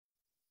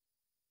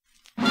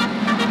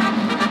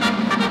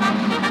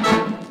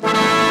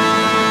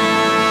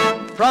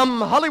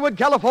From Hollywood,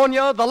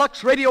 California, the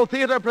Lux Radio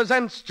Theater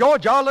presents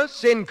George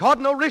Arliss in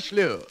Cardinal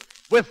Richelieu,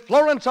 with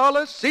Florence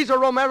Arliss, Cesar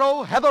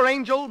Romero, Heather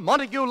Angel,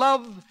 Montague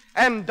Love,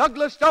 and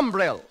Douglas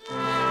Dumbrell.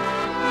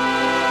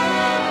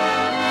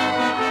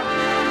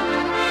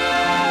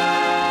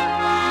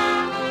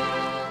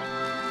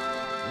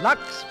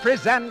 Lux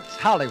presents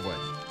Hollywood.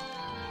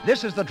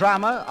 This is the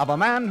drama of a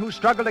man who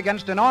struggled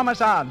against enormous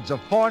odds of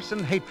force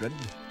and hatred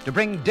to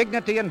bring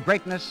dignity and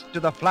greatness to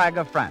the flag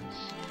of France.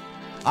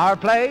 Our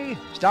play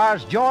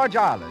stars George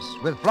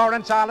Arliss with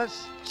Florence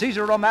Arliss,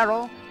 Cesar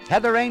Romero,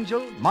 Heather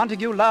Angel,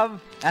 Montague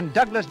Love, and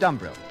Douglas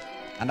Dumbrell.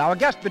 And our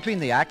guest between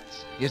the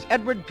acts is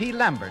Edward P.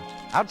 Lambert,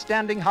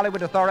 outstanding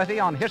Hollywood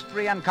authority on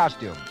history and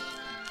costumes.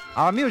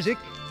 Our music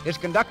is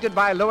conducted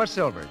by Louis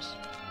Silvers.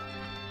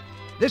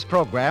 This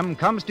program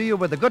comes to you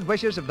with the good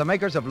wishes of the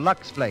makers of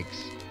Lux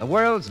Flakes, the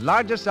world's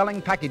largest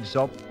selling package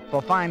soap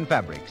for fine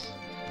fabrics.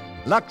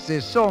 Lux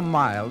is so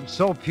mild,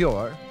 so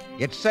pure,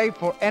 it's safe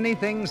for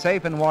anything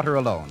safe in water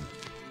alone.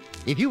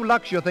 If you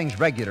Lux your things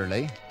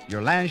regularly,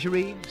 your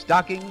lingerie,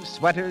 stockings,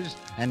 sweaters,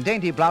 and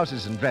dainty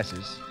blouses and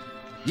dresses,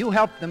 you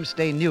help them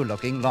stay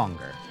new-looking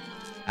longer.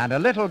 And a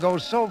little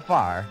goes so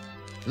far,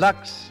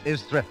 Lux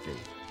is thrifty.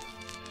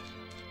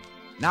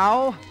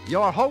 Now,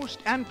 your host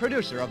and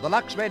producer of the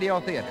Lux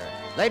Radio Theater,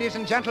 ladies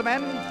and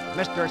gentlemen,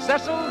 Mr.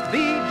 Cecil B.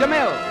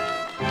 DeMille.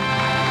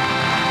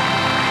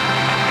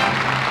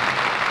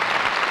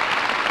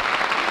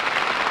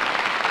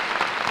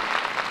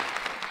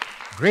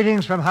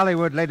 Greetings from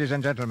Hollywood, ladies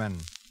and gentlemen.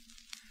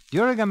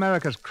 During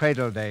America's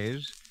cradle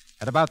days,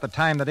 at about the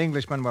time that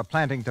Englishmen were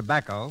planting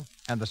tobacco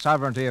and the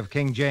sovereignty of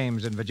King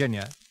James in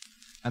Virginia,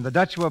 and the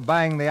Dutch were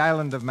buying the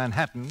island of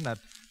Manhattan at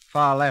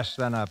far less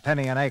than a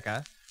penny an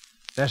acre,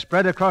 there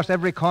spread across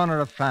every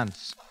corner of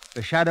France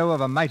the shadow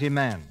of a mighty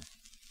man,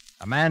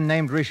 a man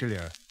named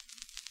Richelieu.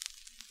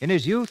 In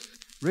his youth,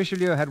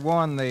 Richelieu had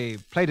worn the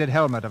plated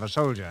helmet of a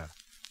soldier,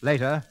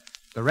 later,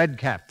 the red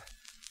cap,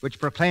 which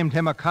proclaimed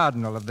him a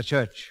cardinal of the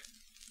church.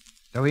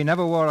 Though he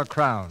never wore a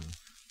crown,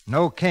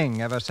 no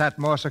king ever sat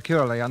more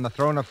securely on the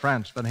throne of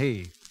France than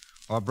he,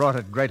 or brought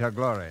it greater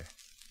glory.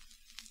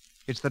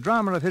 It's the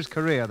drama of his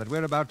career that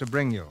we're about to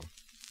bring you,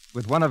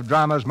 with one of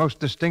drama's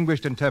most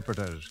distinguished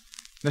interpreters,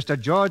 Mr.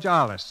 George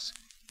Arliss,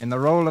 in the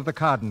role of the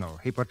Cardinal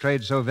he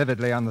portrayed so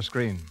vividly on the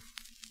screen.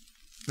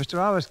 Mr.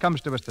 Arliss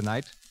comes to us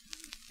tonight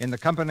in the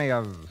company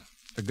of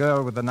the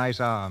girl with the nice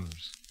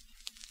arms,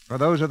 for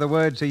those are the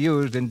words he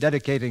used in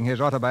dedicating his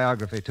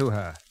autobiography to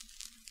her.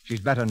 She's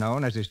better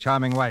known as his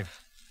charming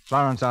wife,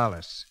 Florence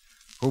Arliss,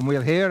 whom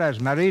we'll hear as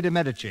Marie de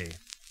Medici.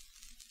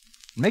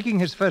 Making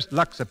his first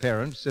Lux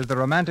appearance is the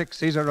romantic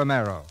Cesar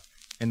Romero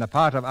in the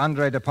part of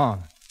André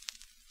Dupont.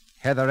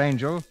 Heather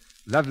Angel,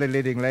 lovely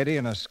leading lady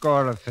in a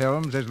score of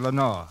films, is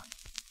Lenore.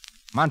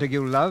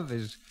 Montague Love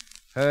is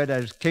heard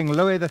as King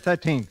Louis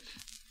XIII.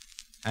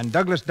 And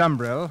Douglas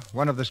Dumbrell,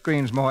 one of the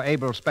screen's more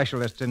able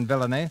specialists in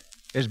villainy,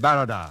 is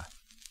Baroda.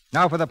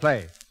 Now for the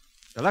play.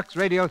 The Lux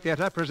Radio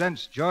Theater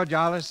presents George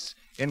Arliss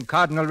in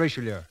Cardinal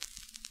Richelieu.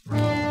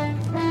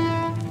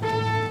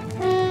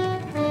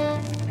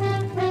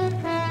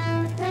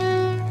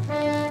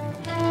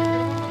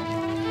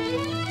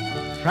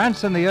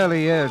 France in the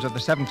early years of the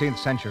 17th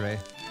century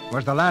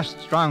was the last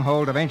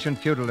stronghold of ancient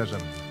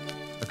feudalism.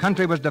 The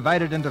country was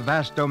divided into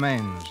vast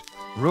domains,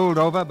 ruled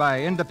over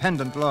by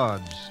independent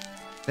lords.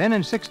 Then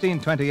in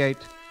 1628,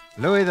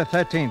 Louis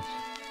XIII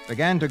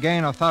began to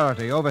gain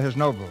authority over his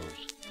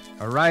nobles,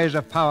 a rise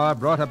of power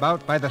brought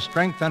about by the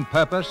strength and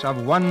purpose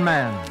of one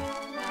man,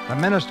 the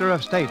Minister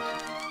of State,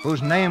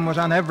 whose name was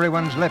on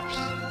everyone's lips.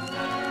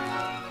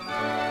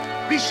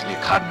 Richelieu,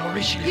 Cardinal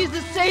Richelieu. He's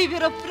the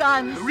savior of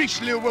France.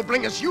 Richelieu will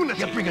bring us unity.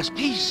 He'll bring us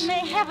peace.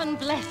 May heaven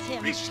bless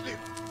him. Richelieu.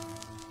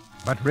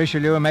 But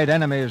Richelieu made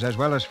enemies as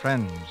well as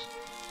friends.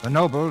 The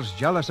nobles,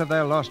 jealous of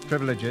their lost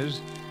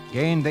privileges,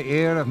 gained the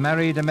ear of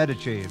Marie de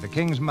Medici, the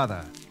king's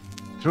mother.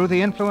 Through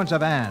the influence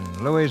of Anne,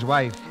 Louis's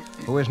wife,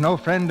 who is no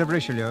friend of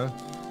Richelieu,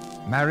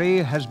 Marie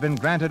has been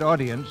granted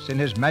audience in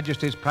His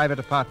Majesty's private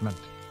apartment.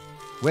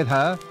 With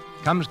her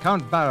comes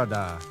Count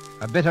Baroda,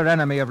 a bitter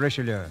enemy of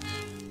Richelieu.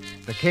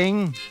 The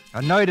king,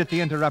 annoyed at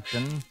the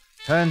interruption,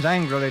 turns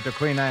angrily to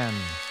Queen Anne.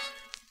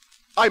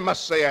 I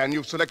must say, Anne,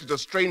 you've selected a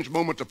strange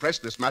moment to press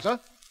this matter.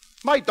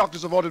 My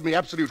doctors have ordered me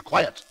absolute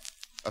quiet,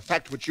 a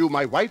fact which you,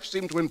 my wife,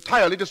 seem to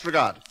entirely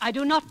disregard. I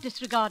do not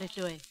disregard it,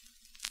 Louis.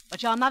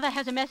 But your mother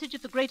has a message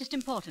of the greatest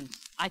importance.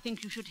 I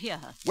think you should hear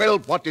her. Well,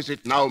 what is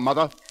it now,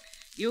 Mother?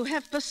 You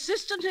have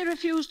persistently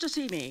refused to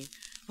see me.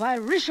 While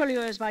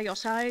Richelieu is by your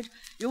side,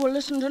 you will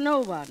listen to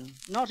no one,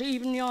 not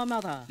even your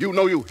mother. You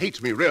know you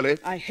hate me, really.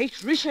 I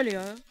hate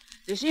Richelieu,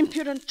 this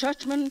impudent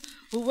churchman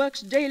who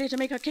works daily to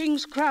make a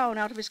king's crown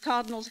out of his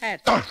cardinal's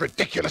hat. Oh,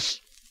 ridiculous.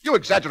 You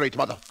exaggerate,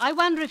 Mother. I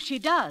wonder if she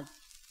does.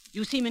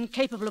 You seem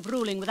incapable of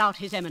ruling without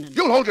His Eminence.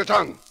 You'll hold your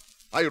tongue.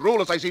 I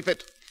rule as I see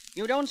fit.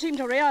 You don't seem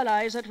to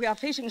realize that we are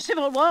facing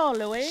civil war,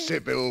 Louis.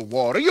 Civil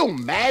war? Are you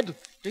mad?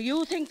 Do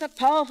you think that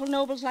powerful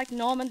nobles like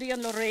Normandy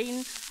and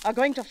Lorraine are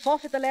going to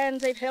forfeit the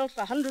lands they've held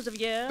for hundreds of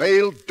years?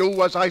 They'll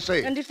do as I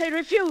say. And if they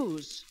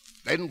refuse,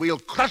 Then we'll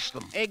crush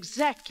them.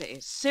 Exactly.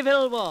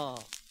 Civil war.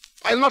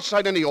 I'll not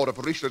sign any order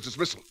for Richelieu's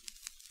dismissal.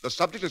 The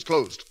subject is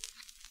closed.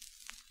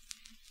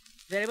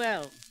 Very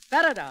well.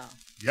 Baradar,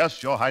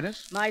 Yes, Your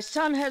Highness? my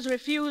son has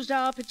refused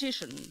our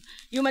petition.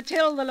 You may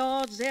tell the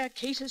lords their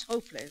case is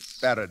hopeless.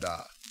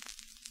 Baradar,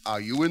 are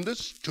you in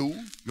this, too?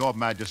 Your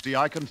Majesty,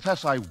 I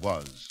confess I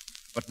was.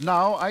 But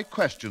now I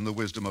question the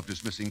wisdom of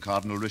dismissing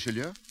Cardinal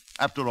Richelieu.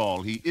 After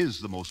all, he is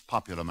the most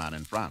popular man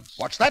in France.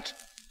 What's that?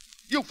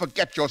 You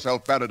forget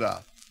yourself,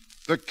 Baradar.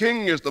 The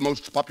king is the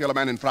most popular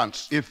man in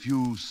France. If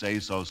you say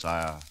so,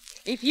 sire.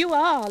 If you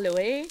are,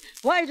 Louis,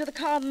 why do the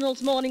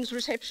Cardinal's morning's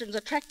receptions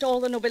attract all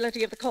the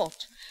nobility of the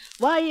court?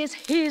 Why is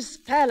his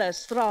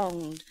palace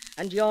thronged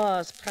and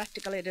yours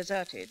practically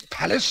deserted?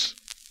 Palace?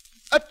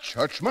 A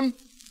churchman?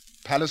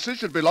 Palaces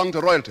should belong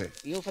to royalty.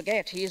 You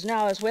forget he is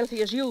now as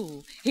wealthy as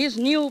you. His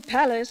new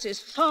palace is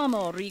far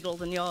more regal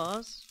than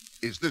yours.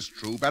 Is this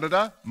true,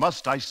 Baradar?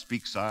 Must I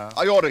speak, sire?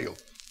 I order you.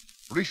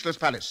 Richelieu's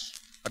palace.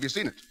 Have you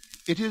seen it?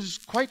 It is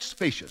quite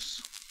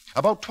spacious.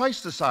 About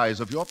twice the size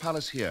of your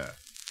palace here.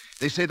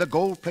 They say the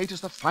gold plate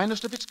is the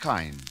finest of its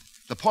kind.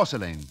 The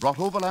porcelain brought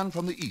overland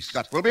from the east.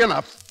 That will be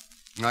enough.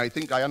 I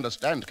think I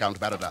understand, Count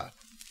Baradar.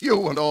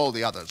 You and all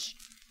the others.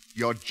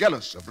 You're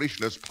jealous of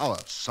Richelieu's power.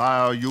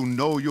 Sire, you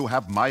know you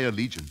have my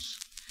allegiance.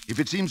 If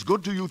it seems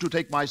good to you to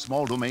take my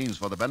small domains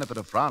for the benefit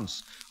of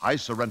France, I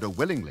surrender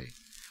willingly.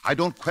 I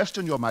don't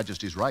question your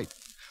Majesty's right.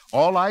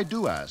 All I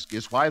do ask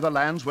is why the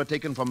lands were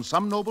taken from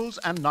some nobles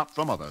and not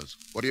from others.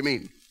 What do you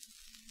mean?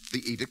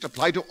 The edict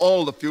applied to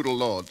all the feudal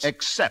lords.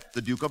 Except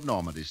the Duke of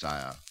Normandy,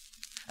 sire.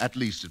 At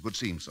least it would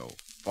seem so.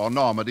 For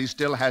Normandy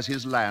still has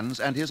his lands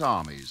and his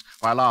armies,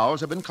 while ours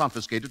have been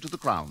confiscated to the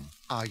crown.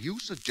 Are you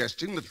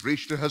suggesting that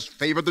Richelieu has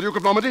favored the Duke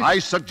of Normandy? I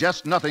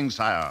suggest nothing,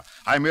 sire.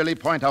 I merely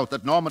point out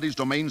that Normandy's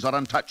domains are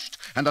untouched,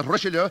 and that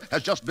Richelieu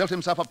has just built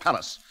himself a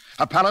palace.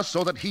 A palace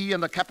so that he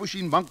and the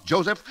Capuchin monk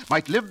Joseph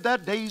might live their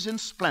days in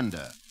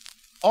splendor.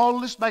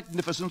 All this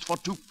magnificence for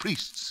 2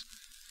 priests.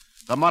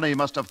 The money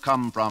must have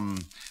come from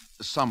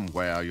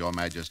somewhere, Your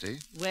Majesty.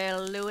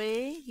 Well,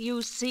 Louis,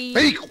 you see...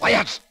 Be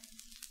quiet!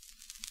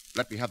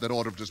 Let me have that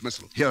order of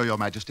dismissal. Here, Your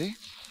Majesty.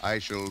 I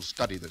shall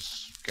study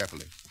this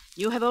carefully.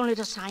 You have only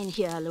to sign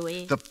here,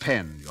 Louis. The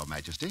pen, Your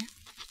Majesty.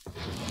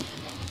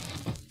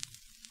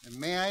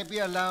 May I be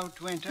allowed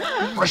to enter?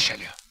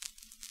 Richelieu!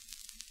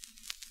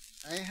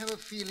 I have a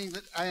feeling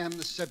that I am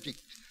the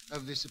subject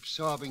of this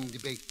absorbing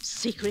debate.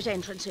 Secret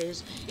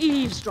entrances,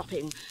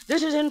 eavesdropping.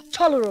 This is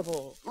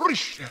intolerable.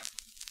 Richelieu!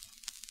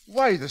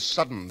 Why this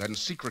sudden and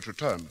secret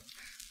return?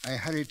 I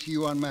hurried to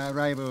you on my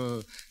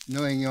arrival,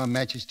 knowing your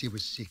Majesty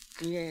was sick.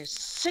 Yes,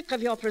 sick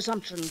of your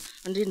presumption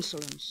and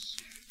insolence.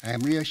 I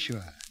am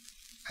reassured.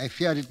 I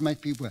feared it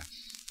might be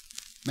worse.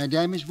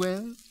 Madame is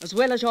well? As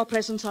well as your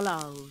presence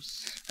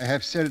allows. I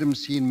have seldom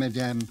seen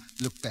Madame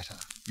look better.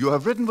 You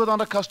have ridden with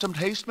unaccustomed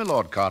haste, my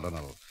Lord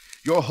Cardinal.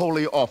 Your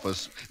holy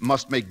office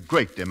must make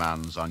great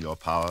demands on your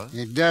powers.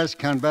 It does,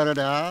 Count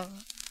Baradar,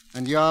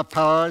 and your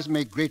powers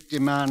make great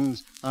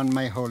demands on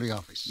my holy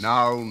office.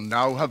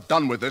 Now, have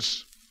done with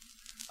this.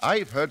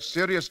 I've heard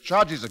serious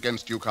charges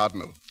against you,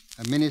 Cardinal.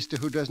 A minister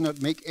who does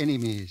not make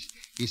enemies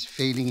is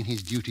failing in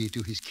his duty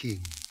to his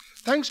king.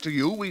 Thanks to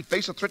you, we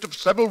face a threat of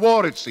civil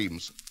war, it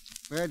seems.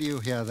 Where do you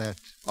hear that?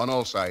 On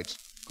all sides.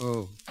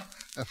 Oh,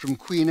 from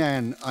Queen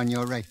Anne on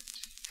your right,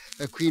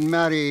 Queen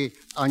Mary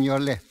on your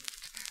left,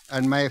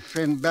 and my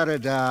friend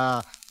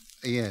Baradar,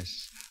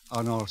 yes,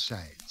 on all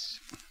sides.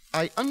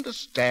 I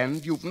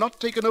understand you've not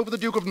taken over the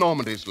Duke of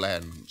Normandy's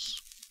lands.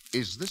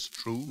 Is this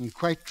true?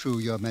 Quite true,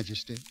 Your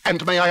Majesty.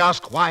 And may I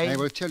ask why? I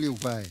will tell you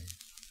why.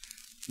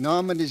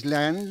 Normandy's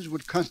lands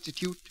would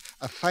constitute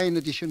a fine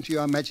addition to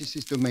Your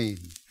Majesty's domain.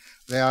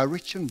 They are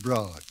rich and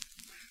broad,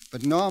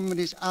 but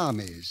Normandy's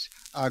armies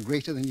are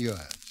greater than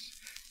yours.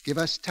 Give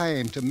us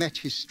time to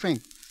match his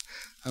strength,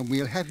 and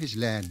we'll have his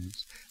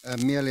lands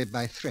merely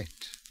by threat.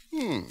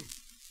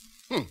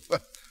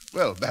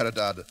 Well,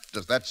 Baradar,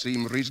 does that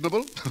seem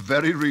reasonable?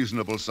 Very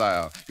reasonable,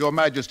 sire. Your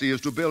Majesty is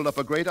to build up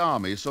a great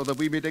army so that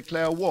we may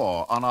declare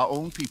war on our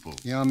own people.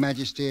 Your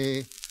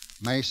Majesty,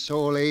 my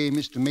sole aim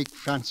is to make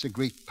France a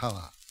great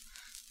power.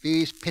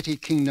 These petty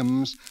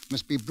kingdoms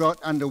must be brought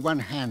under one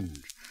hand,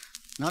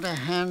 not a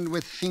hand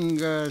with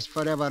fingers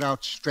forever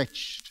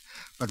outstretched,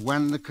 but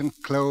one that can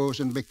close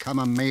and become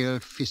a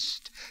mailed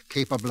fist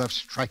capable of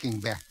striking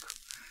back.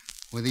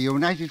 With a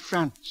united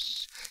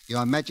France,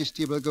 Your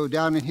Majesty will go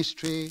down in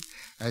history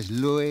as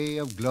Louis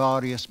of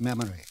glorious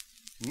memory.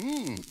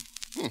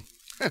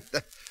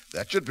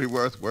 That should be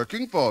worth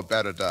working for,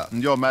 Baradar.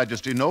 Your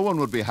Majesty, no one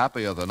would be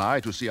happier than I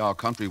to see our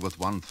country with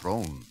one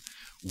throne,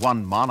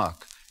 one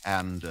monarch,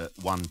 and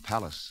one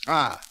palace.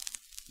 Ah,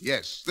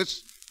 yes,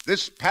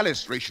 this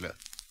palace, Richelieu.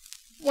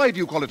 Why do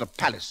you call it a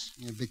palace?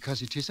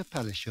 Because it is a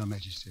palace, Your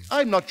Majesty.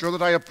 I'm not sure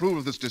that I approve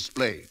of this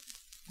display.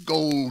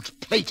 Gold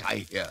plate,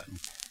 I hear.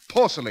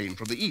 Porcelain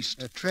from the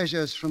East.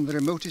 Treasures from the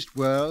remotest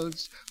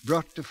worlds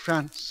brought to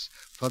France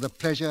for the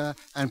pleasure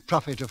and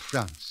profit of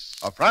France.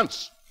 Of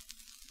France?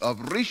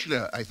 Of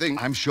Richelieu, I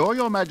think. I'm sure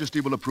Your Majesty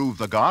will approve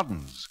the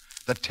gardens.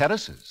 the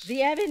terraces.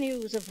 The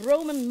avenues of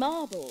Roman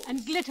marble.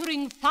 And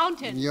glittering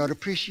fountains. Your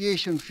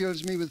appreciation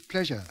fills me with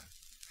pleasure.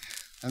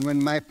 And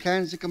when my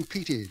plans are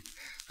completed,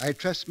 I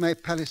trust my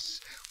palace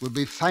will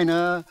be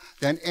finer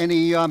than any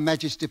your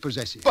majesty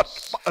possesses.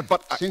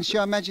 But Since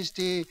your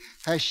majesty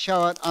has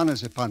showered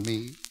honors upon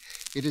me,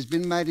 it has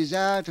been my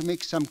desire to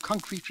make some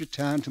concrete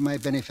return to my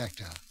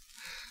benefactor.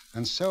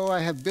 And so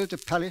I have built a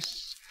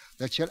palace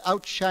that shall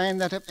outshine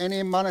that of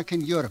any monarch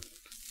in Europe.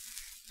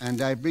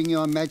 And I bring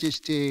your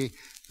majesty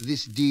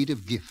this deed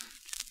of gift,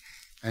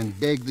 and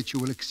beg that you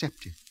will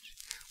accept it,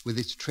 with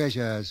its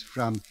treasures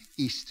from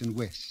east and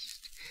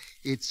west,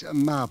 its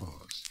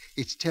marbles,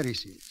 its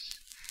terraces,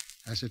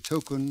 as a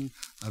token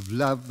of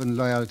love and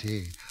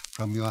loyalty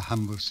from your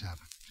humble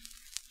servant.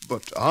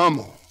 But,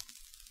 Amo,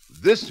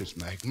 this is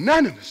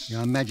magnanimous.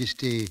 Your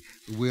majesty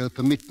will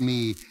permit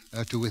me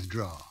to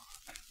withdraw.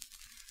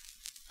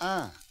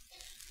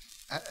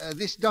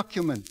 This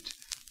document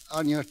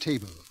on your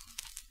table.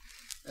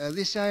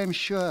 This, I am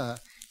sure,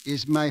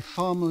 is my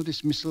formal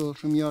dismissal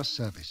from your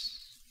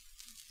service.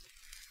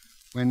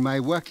 When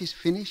my work is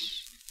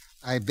finished,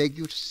 I beg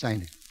you to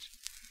sign it,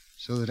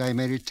 so that I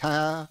may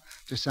retire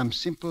to some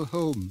simple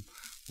home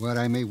where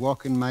I may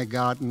walk in my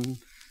garden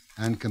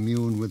and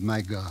commune with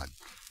my God.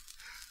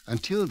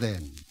 Until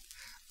then,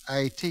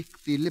 I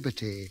take the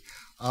liberty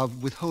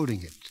of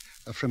withholding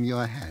it from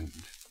your hand.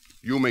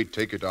 You may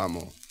take it,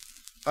 Amo.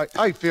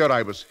 I fear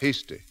I was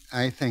hasty.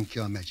 I thank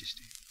your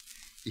majesty.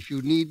 If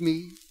you need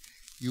me,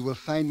 you will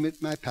find me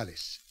at my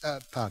palace.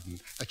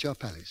 At your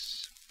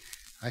palace.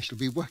 I shall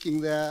be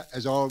working there,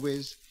 as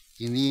always,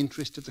 in the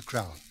interest of the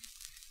crown.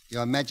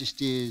 Your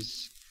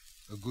majesty's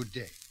a good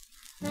day.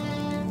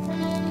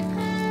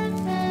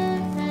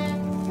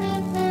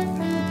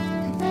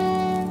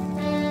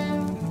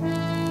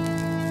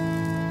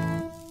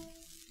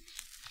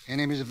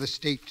 Enemies of the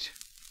state.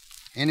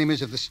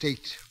 Enemies of the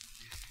state.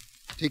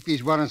 Take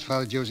these warrants,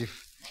 Father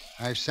Joseph.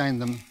 I've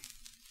signed them.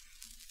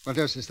 What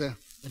else is there?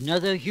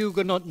 Another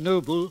Huguenot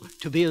noble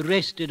to be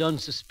arrested on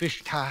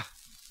suspicion.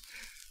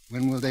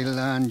 When will they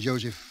learn,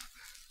 Joseph,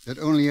 that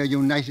only a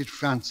united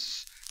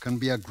France can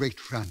be a great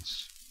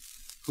France?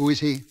 Who is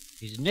he?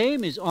 His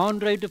name is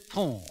André de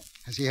Pont.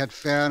 Has he had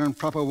fair and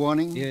proper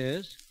warning?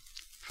 Yes.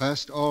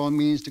 First all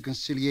means to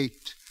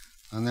conciliate,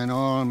 and then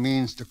all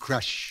means to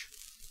crush.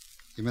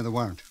 Give me the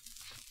warrant.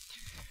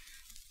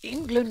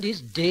 England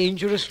is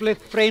dangerously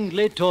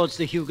friendly towards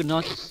the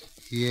Huguenots.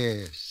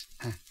 Yes.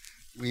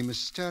 We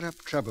must stir up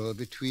trouble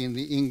between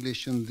the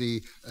English and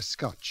the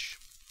Scotch.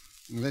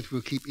 That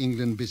will keep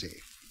England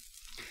busy.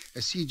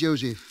 See,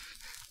 Joseph,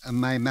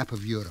 my map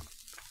of Europe.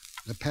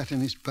 The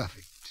pattern is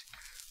perfect.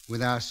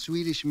 With our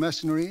Swedish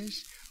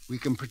mercenaries, we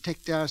can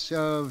protect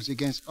ourselves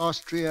against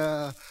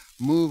Austria,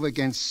 move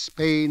against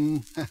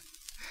Spain.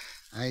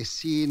 I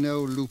see no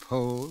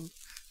loophole,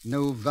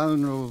 no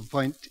vulnerable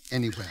point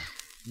anywhere.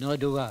 Nor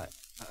do I.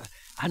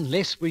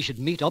 Unless we should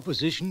meet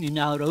opposition in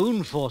our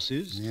own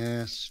forces.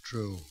 Yes,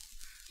 true.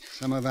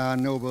 Some of our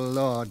noble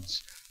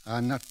lords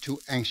are not too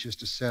anxious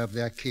to serve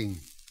their king.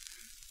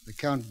 The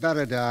Count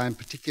Baradar in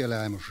particular,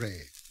 I'm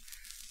afraid.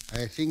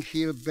 I think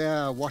he'll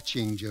bear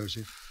watching,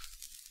 Joseph.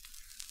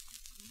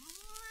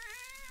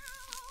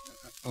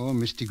 Oh,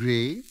 Miss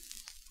Degree,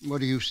 what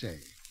do you say?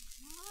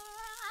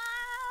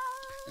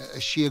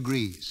 She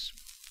agrees.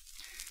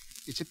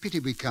 It's a pity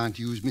we can't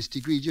use Miss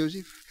Degree,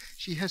 Joseph.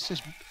 She has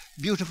such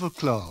beautiful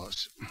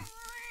claws.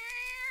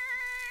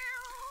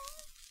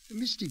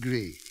 Miss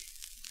Degree,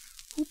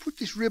 who put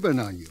this ribbon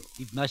on you?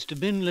 It must have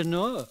been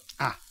Lenore.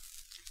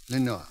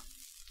 Lenore.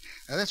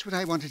 That's what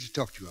I wanted to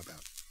talk to you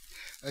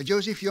about.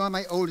 Joseph, you're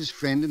my oldest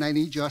friend, and I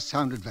need your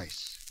sound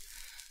advice.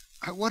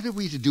 What are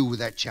we to do with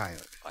that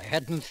child? I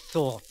hadn't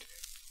thought.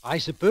 I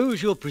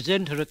suppose you'll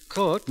present her at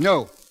court?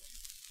 No.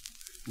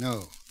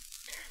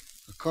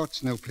 A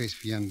court's no place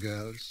for young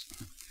girls.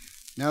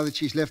 Now that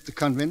she's left the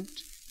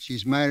convent,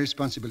 she's my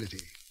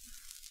responsibility.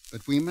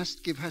 But we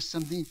must give her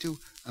something to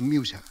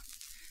amuse her.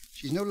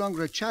 She's no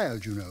longer a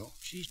child, you know.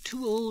 She's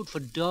too old for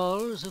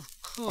dolls, of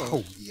course.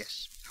 Oh,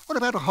 yes. What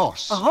about a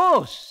horse? A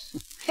horse?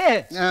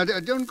 Yes. Now,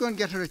 don't go and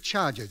get her a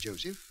charger,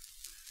 Joseph.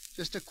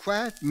 Just a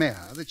quiet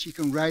mare that she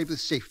can ride with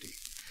safety.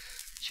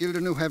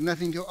 Children who have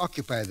nothing to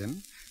occupy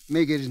them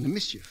may get into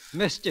mischief.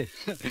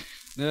 Mischief?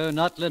 No,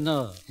 not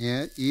Lenore.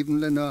 Yeah,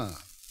 even Lenore.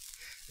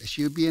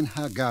 She'll be in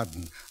her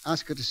garden.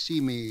 Ask her to see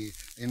me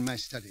in my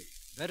study.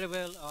 Very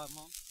well,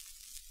 Armand.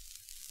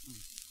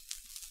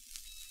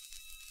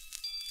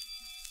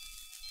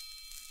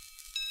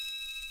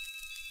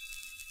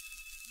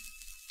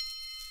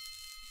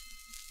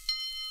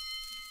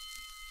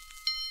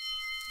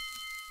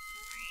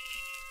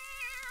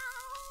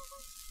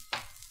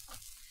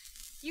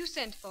 You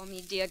sent for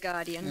me, dear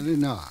guardian.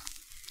 Lenore,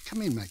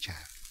 come in, my child.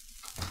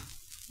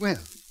 Well,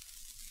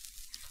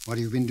 what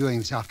have you been doing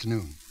this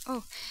afternoon?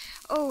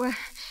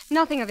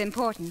 Nothing of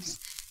importance.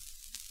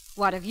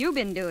 What have you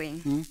been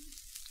doing?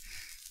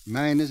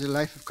 Mine is a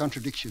life of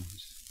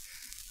contradictions.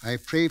 I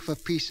pray for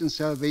peace and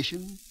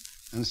salvation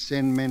and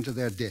send men to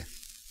their death.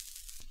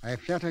 I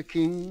flatter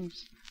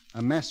kings,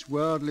 amass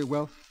worldly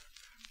wealth,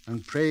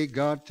 and pray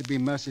God to be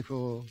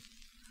merciful,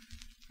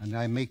 and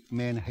I make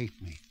men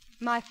hate me.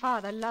 My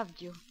father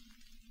loved you.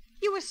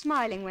 You were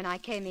smiling when I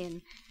came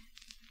in.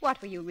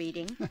 What were you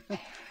reading?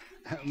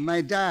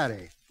 My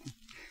diary.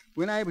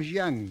 When I was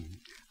young,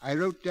 I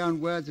wrote down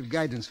words of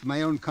guidance for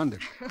my own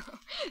conduct.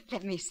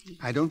 Let me see.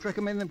 I don't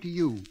recommend them to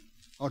you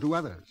or to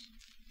others.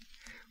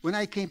 When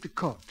I came to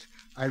court,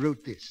 I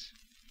wrote this.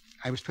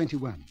 I was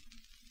 21.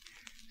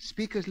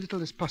 Speak as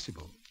little as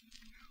possible.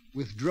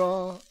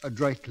 Withdraw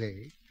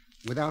adroitly,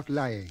 without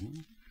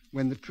lying,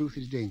 when the truth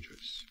is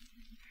dangerous.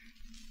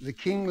 The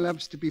king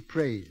loves to be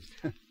praised.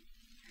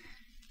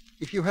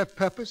 If you have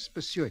purpose,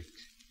 pursue it.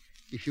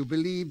 If you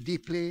believe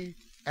deeply,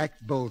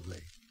 act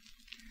boldly.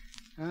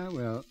 Ah,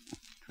 well,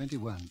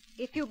 21.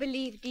 If you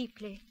believe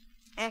deeply,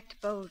 act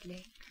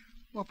boldly.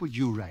 What would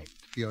you write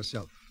for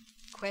yourself?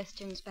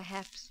 Questions,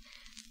 perhaps,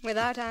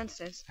 without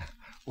answers.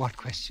 What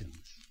questions?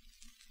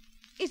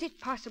 Is it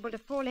possible to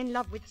fall in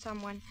love with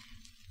someone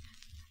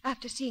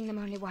after seeing them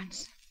only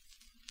once?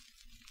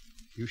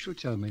 You shall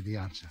tell me the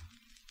answer.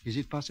 Is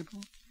it possible?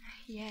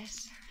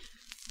 Yes.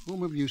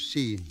 Whom have you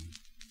seen?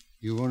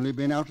 You've only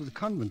been out of the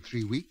convent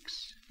 3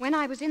 weeks. When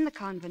I was in the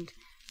convent,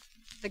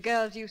 the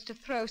girls used to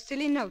throw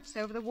silly notes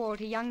over the wall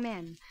to young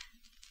men.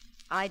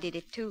 I did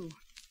it, too.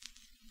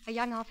 A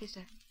young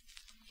officer.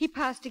 He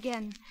passed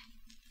again.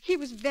 He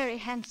was very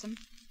handsome.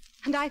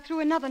 And I threw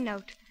another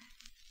note.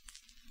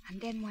 And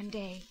then one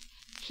day,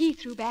 he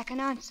threw back an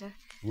answer.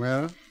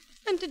 Well?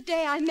 And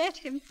today I met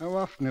him. How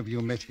often have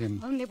you met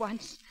him? Only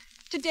once.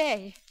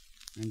 Today.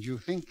 And you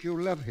think you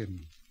love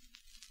him?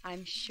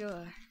 I'm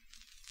sure.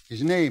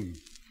 His name?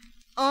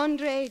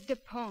 André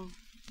Dupont.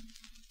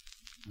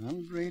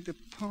 André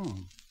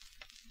Dupont.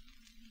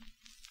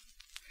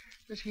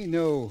 Does he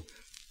know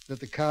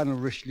that the Cardinal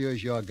Richelieu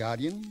is your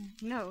guardian?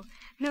 No,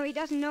 he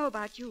doesn't know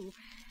about you.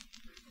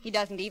 He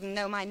doesn't even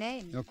know my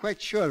name. You're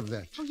quite sure of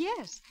that? Oh,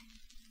 yes.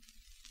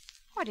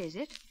 What is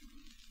it?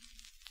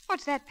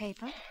 What's that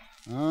paper?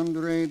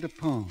 André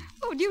Dupont.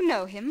 Oh, do you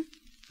know him?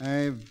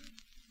 I've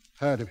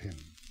heard of him.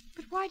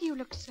 But why do you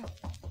look so...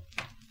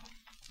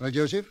 Well,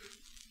 Joseph?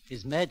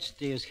 His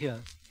Majesty is here.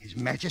 His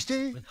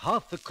Majesty? With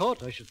half the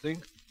court, I should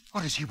think.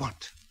 What does he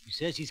want? He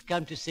says he's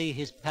come to see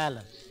his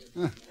palace.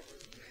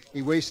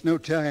 He wastes no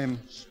time.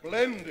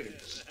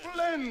 Splendid,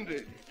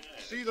 splendid.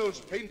 See those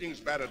paintings,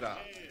 Baradar.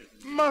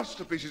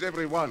 Masterpieces,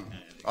 every one.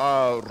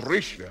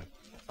 Richelieu.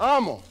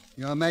 Armand.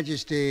 Your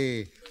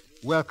Majesty,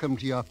 welcome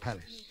to your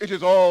palace. It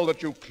is all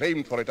that you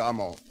claimed for it,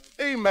 Armand.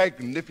 A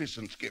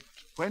magnificent gift.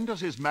 When does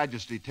His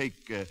Majesty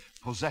take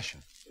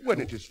possession? When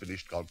it is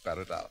finished, Count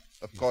Baradar.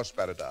 Of course,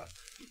 Baradar.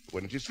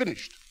 When it is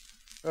finished.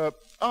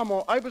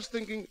 Armand, I was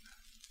thinking...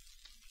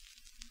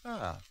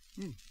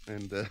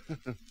 And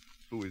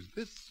who is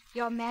this?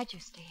 Your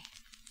Majesty.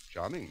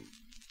 Charming.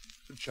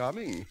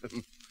 Charming.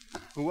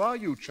 Who are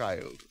you,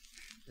 child?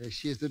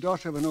 She is the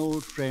daughter of an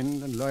old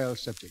friend and loyal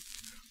subject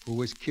who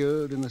was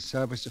killed in the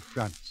service of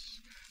France.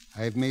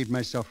 I have made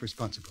myself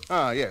responsible.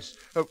 Ah, yes.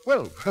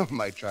 Well,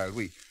 my child,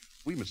 we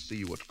must see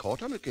you at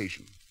court on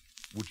occasion.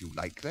 Would you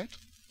like that?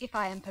 If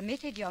I am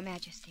permitted, Your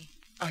Majesty.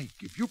 I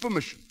give you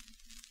permission.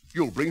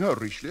 You'll bring her,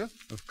 Richelieu?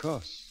 Of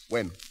course.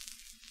 When?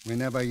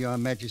 Whenever Your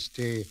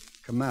Majesty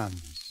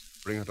commands.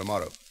 Bring her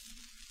tomorrow.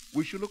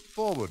 We shall look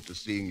forward to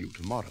seeing you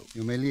tomorrow.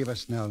 You may leave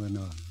us now,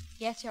 Lenore.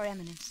 Yes, Your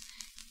Eminence.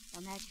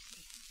 Your Majesty.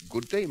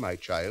 Good day, my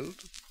child.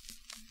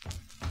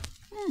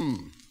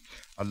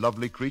 A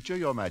lovely creature,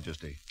 Your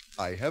Majesty.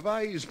 I have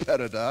eyes,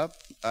 Baradar.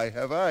 I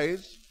have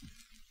eyes.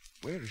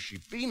 Where has she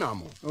been,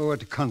 Armand? Oh, at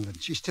the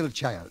convent. She's still a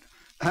child.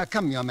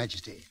 Come, Your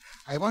Majesty.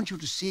 I want you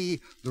to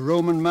see the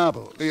Roman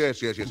marbles.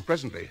 Yes,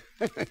 presently.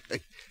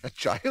 A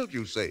child,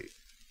 you say?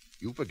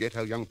 You forget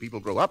how young people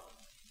grow up.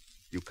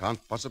 You can't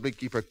possibly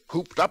keep her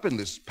cooped up in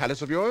this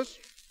palace of yours?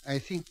 I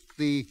think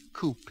the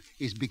coop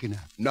is big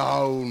enough.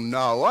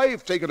 No.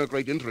 I've taken a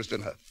great interest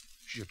in her.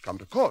 She should come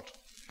to court.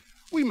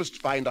 We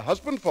must find a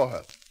husband for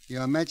her.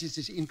 Your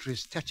Majesty's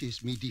interest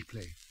touches me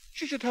deeply.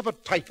 She should have a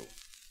title,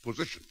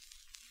 position.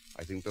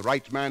 I think the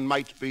right man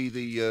might be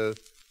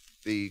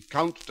the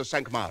Count de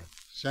Cinq-Mars.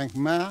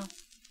 Cinq-Mars?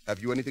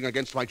 Have you anything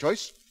against my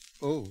choice?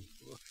 Oh,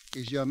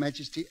 is Your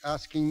Majesty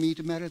asking me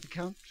to marry the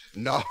Count?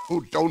 No,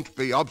 don't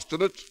be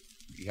obstinate.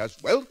 He has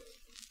wealth,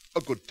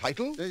 a good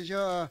title. Does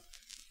Your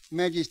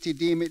Majesty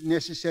deem it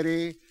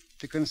necessary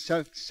to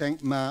consult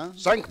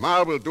Cinq-Mars?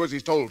 Cinq-Mars will do as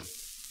he's told.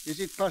 Is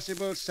it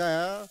possible,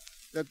 sire,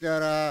 that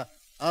there are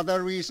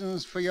other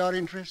reasons for your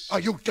interest? Are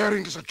you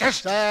daring to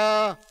suggest?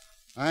 Sire,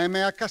 I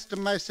may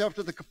accustom myself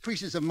to the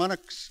caprices of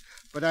monarchs,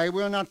 but I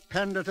will not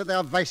pander to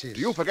their vices. Do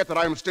you forget that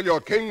I am still your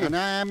king? And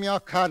I am your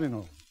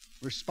cardinal,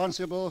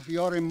 responsible for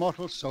your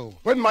immortal soul.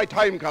 When my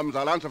time comes,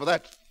 I'll answer for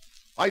that.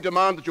 I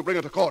demand that you bring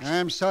her to court. I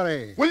am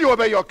sorry. Will you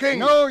obey your king?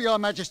 No, Your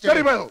Majesty.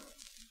 Very well.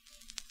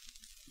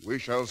 We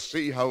shall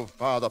see how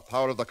far the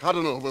power of the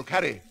Cardinal will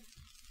carry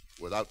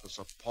without the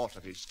support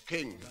of his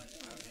king.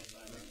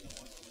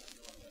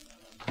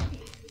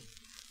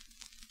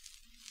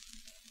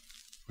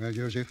 Well,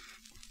 Joseph?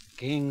 The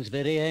king's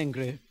very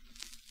angry.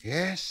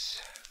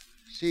 Yes.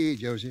 See,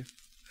 Joseph,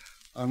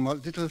 on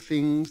what little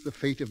things the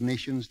fate of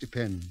nations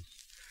depends.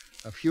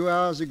 A few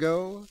hours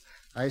ago,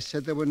 I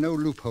said there were no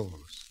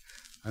loopholes,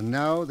 and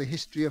now the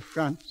history of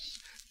France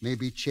may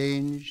be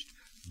changed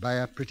by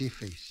a pretty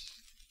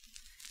face.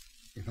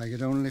 If I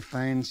could only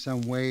find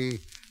some way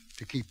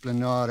to keep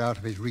Lenore out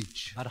of his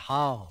reach. But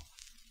how?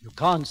 You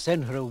can't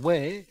send her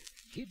away.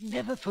 He'd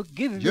never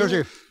forgive you.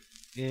 Joseph.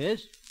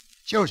 Yes?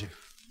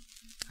 Joseph,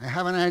 I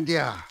have an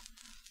idea.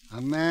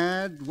 A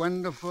mad,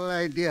 wonderful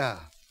idea.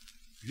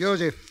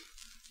 Joseph,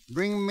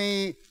 bring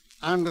me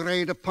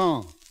André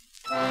Dupont.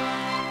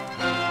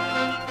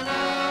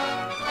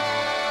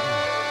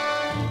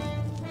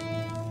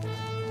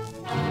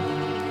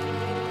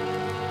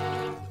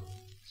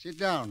 Sit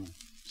down.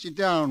 Sit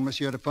down,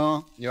 Monsieur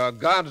Dupont. Your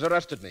guards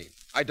arrested me.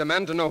 I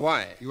demand to know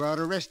why. You are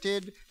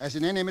arrested as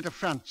an enemy to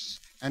France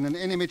and an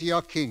enemy to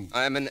your king.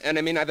 I am an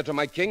enemy neither to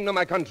my king nor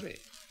my country.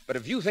 But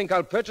if you think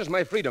I'll purchase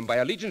my freedom by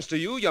allegiance to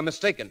you, you're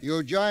mistaken.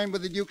 You joined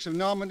with the Dukes of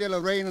Normandy,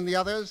 Lorraine, and the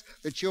others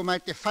that you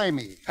might defy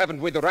me.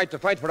 Haven't we the right to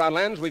fight for our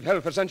lands we've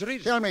held for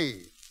centuries? Tell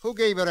me, who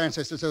gave your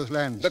ancestors those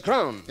lands? The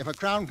crown. If a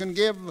crown can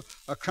give,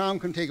 a crown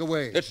can take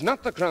away. It's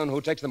not the crown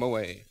who takes them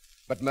away,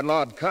 but my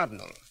Lord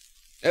Cardinal.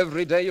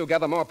 Every day you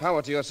gather more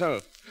power to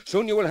yourself.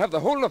 Soon you will have the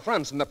whole of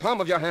France in the palm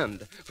of your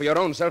hand for your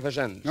own selfish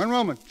ends. One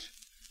moment.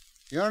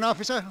 You're an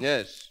officer?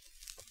 Yes.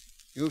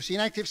 You've seen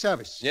active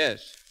service?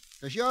 Yes.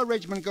 Does your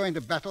regiment go into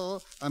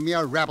battle a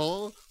mere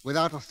rabble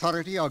without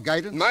authority or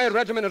guidance? My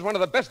regiment is one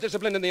of the best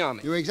disciplined in the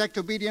army. You exact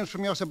obedience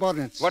from your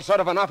subordinates. What sort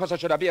of an officer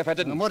should I be if I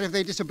didn't? And what if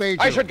they disobeyed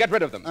you? I should get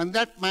rid of them. And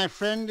that, my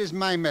friend, is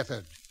my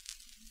method.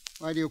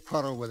 Why do you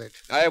quarrel with it?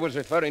 I was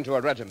referring to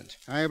a regiment.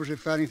 I was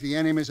referring to the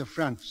enemies of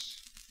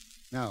France.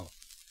 Now,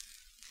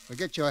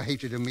 forget your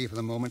hatred of me for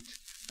the moment,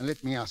 and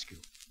let me ask you,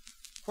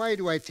 why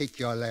do I take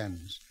your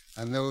lands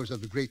and those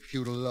of the great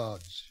feudal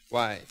lords?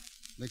 Why?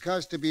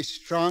 Because to be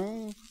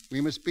strong,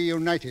 we must be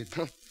united.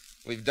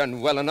 We've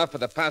done well enough for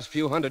the past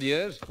few hundred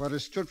years. What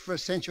has stood for a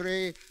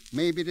century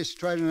may be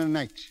destroyed in a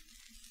night.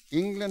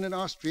 England and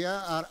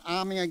Austria are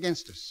arming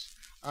against us.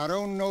 Our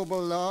own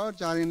noble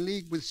lords are in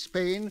league with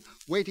Spain,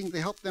 waiting to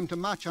help them to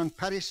march on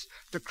Paris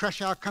to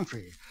crush our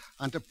country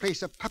and to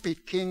place a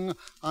puppet king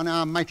on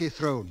our mighty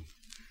throne.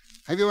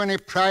 Have you any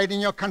pride in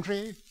your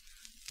country?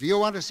 Do you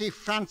want to see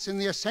France in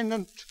the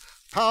ascendant,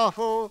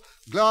 powerful,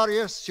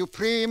 glorious,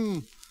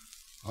 supreme?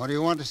 Or do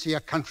you want to see a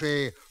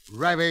country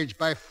ravaged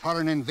by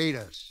foreign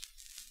invaders?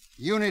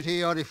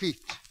 Unity or defeat?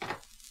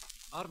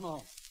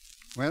 Armand.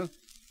 Well?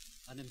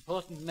 An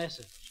important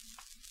message.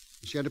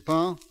 Monsieur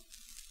Dupont,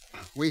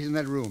 wait in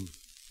that room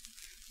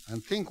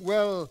and think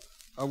well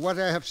of what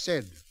I have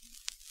said.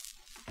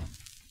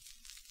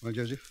 Well,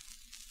 Joseph?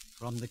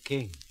 From the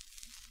king.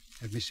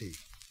 Let me see.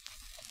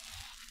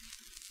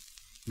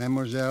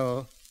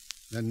 Mademoiselle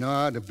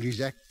Lenore de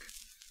Brisac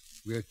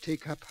will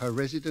take up her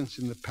residence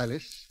in the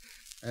palace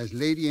as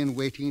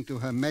lady-in-waiting to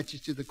Her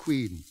Majesty the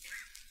Queen,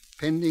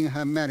 pending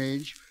her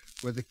marriage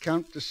with the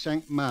Count de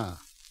Cinq-Mars.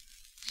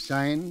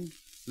 Signed,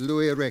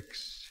 Louis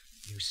Rex.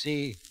 You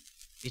see,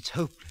 it's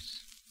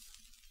hopeless.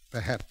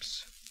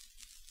 Perhaps.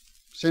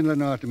 Send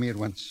Lenore to me at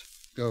once.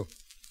 Go.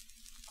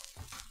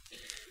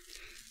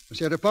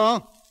 Monsieur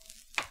Dupont?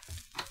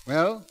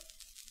 Well,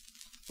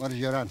 what is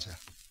your answer?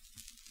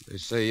 They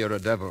say you're a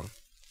devil,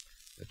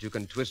 that you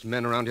can twist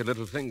men around your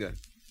little finger.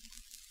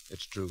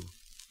 It's true.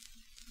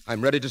 I'm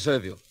ready to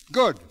serve you.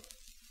 Good.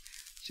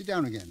 Sit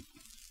down again.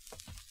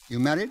 You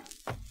married?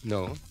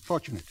 No.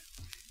 Fortunate.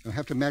 You'll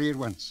have to marry at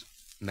once.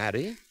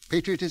 Marry?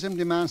 Patriotism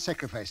demands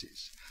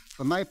sacrifices.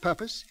 For my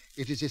purpose,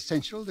 it is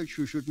essential that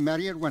you should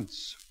marry at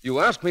once. You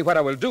ask me what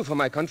I will do for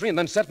my country and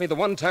then set me the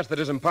one task that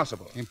is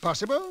impossible.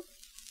 Impossible?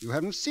 You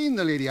haven't seen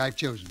the lady I've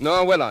chosen.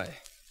 Nor will I.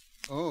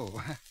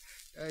 Oh,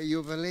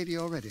 you've a lady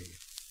already.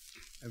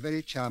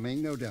 Very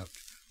charming, no doubt.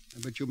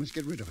 But you must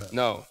get rid of her.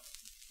 No.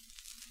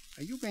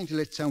 Are you going to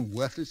let some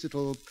worthless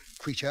little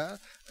creature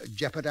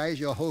jeopardize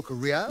your whole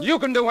career? You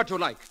can do what you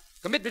like.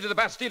 Commit me to the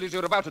Bastille as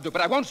you're about to do,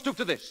 but I won't stoop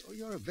to this. Oh,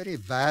 you're a very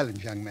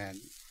violent young man.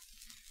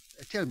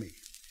 Tell me,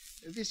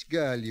 this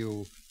girl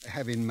you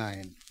have in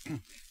mind,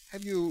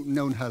 have you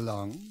known her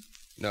long?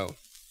 No.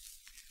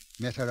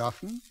 Met her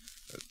often?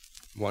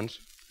 Once.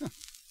 Huh.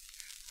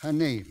 Her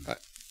name?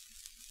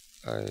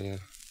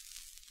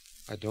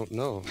 I don't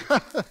know.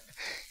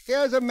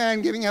 Here's a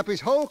man giving up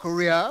his whole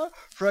career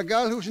for a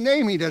girl whose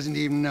name he doesn't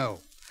even know.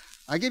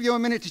 I'll give you a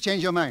minute to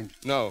change your mind.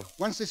 No.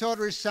 Once this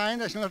order is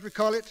signed, I shall not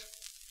recall it.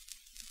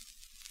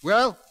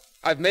 Well?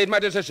 I've made my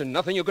decision.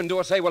 Nothing you can do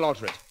or say will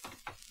alter it.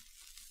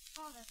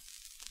 Father,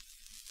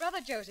 Brother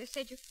Joseph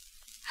said you...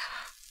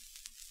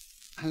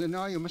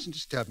 Lenore, you mustn't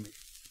disturb me.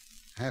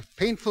 I have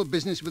painful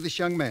business with this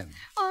young man.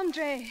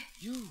 Andre.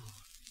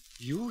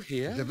 You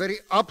here? He's a very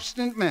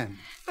obstinate man.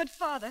 But,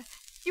 Father,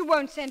 you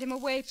won't send him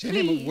away, please. Send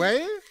him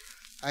away?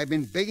 I've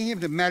been begging him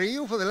to marry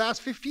you for the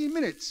last 15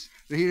 minutes,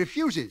 but he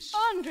refuses.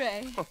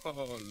 Andre.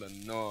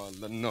 Oh,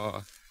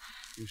 Lenore.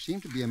 You seem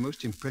to be a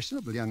most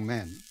impressionable young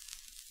man.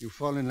 You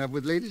fall in love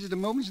with ladies at a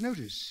moment's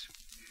notice.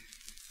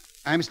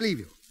 I must leave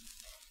you.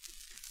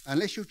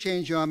 Unless you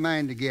change your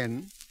mind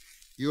again,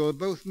 you'll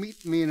both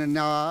meet me in an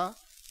hour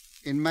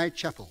in my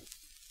chapel.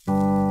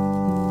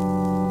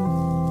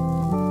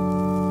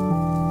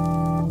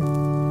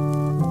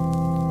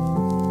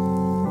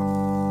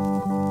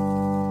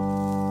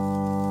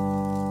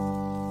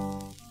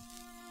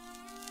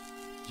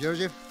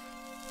 Joseph,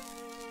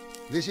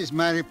 this is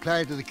my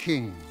reply to the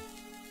king.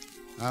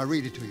 I'll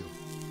read it to you.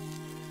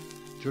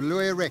 To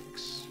Louis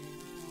Rex,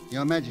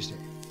 Your Majesty,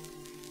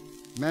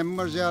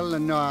 Mademoiselle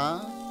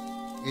Lenore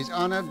is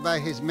honored by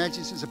His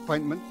Majesty's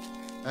appointment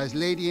as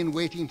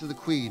lady-in-waiting to the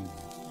Queen,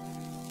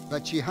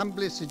 but she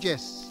humbly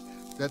suggests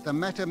that the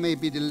matter may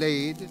be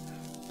delayed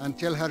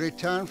until her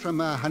return from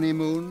her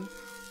honeymoon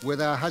with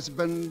her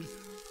husband,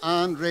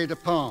 André de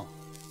Pont.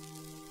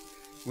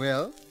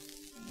 Well?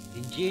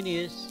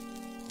 Ingenious,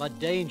 but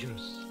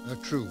dangerous.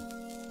 True.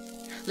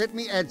 Let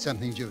me add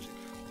something, Joseph.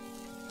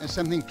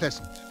 Something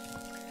pleasant.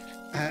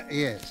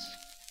 Yes.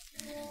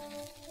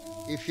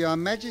 If Your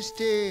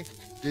Majesty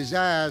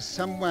desires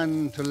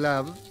someone to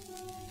love,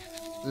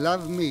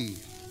 love me,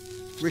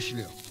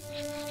 Richelieu.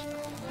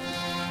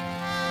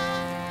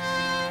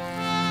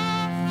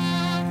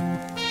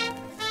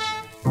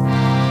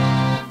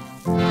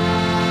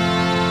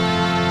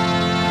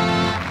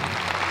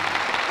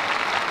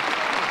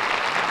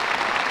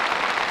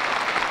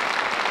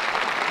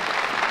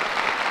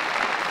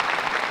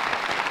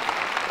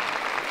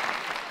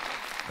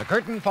 The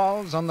curtain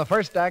falls on the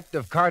first act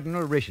of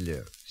Cardinal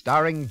Richelieu,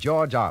 starring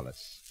George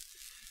Arliss.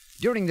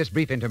 During this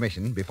brief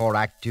intermission before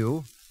Act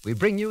Two, we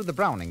bring you the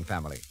Browning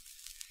family.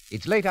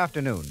 It's late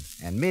afternoon,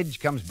 and Midge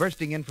comes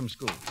bursting in from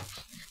school.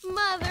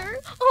 Mother!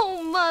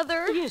 Oh,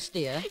 Mother! Yes,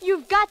 dear.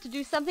 You've got to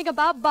do something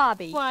about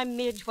Bobby. Why,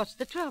 Midge, what's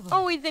the trouble?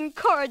 Oh, he's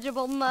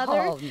incorrigible, Mother.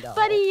 Oh, no.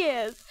 But he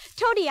is.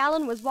 Toady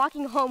Allen was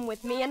walking home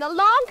with me, and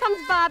along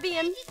comes Bobby,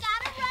 and...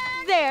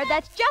 There,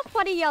 that's just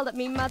what he yelled at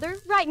me, Mother,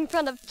 right in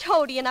front of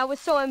Toady, and I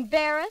was so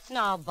embarrassed.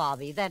 Now,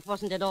 Bobby, that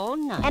wasn't at all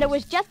nice. And it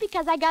was just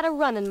because I got a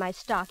run in my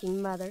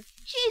stocking, Mother.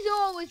 She's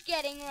always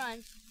getting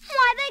runs.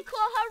 Why, they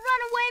call her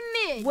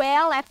Runaway Midge.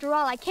 Well, after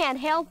all, I can't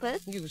help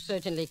it. You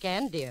certainly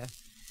can, dear.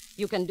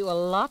 You can do a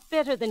lot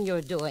better than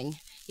you're doing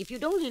if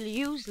you'd only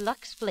use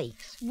Lux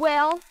Flakes.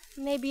 Well,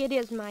 maybe it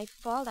is my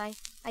fault.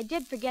 I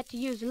did forget to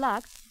use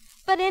Lux.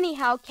 But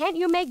anyhow, can't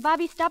you make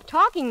Bobby stop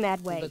talking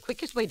that way? Well, the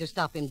quickest way to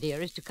stop him,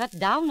 dear, is to cut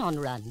down on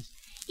runs.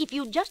 If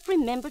you just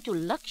remember to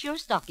Lux your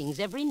stockings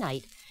every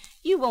night,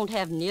 you won't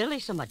have nearly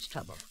so much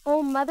trouble.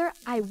 Oh, Mother,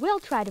 I will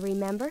try to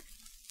remember.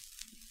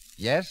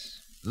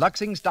 Yes,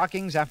 Luxing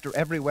stockings after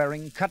every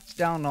wearing cuts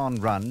down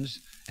on runs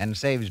and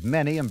saves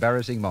many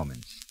embarrassing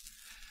moments.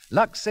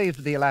 Lux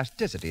saves the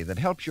elasticity that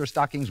helps your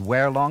stockings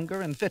wear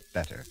longer and fit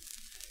better.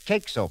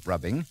 Cake soap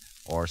rubbing,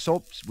 or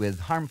soaps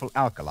with harmful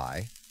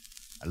alkali,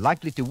 are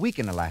likely to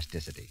weaken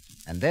elasticity,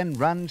 and then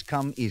runs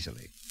come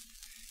easily.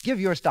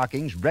 Give your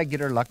stockings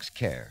regular Lux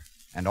care,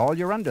 and all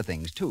your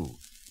underthings, too,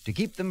 to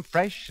keep them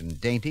fresh and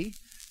dainty,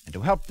 and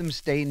to help them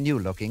stay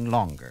new-looking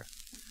longer.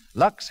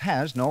 Lux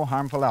has no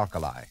harmful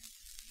alkali.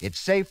 It's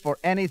safe for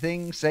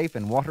anything safe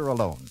in water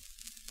alone.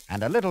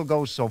 And a little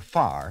goes so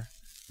far,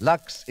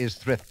 Lux is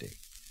thrifty.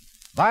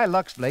 Buy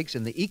Lux Flakes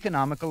in the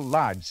economical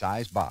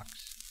large-size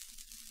box.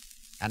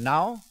 And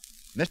now,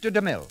 Mr.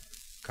 DeMille.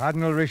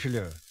 Cardinal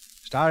Richelieu,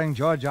 starring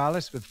George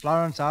Arliss with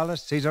Florence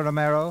Arliss, Cesar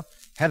Romero,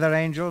 Heather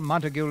Angel,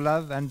 Montague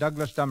Love, and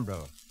Douglas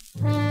Dumbrell.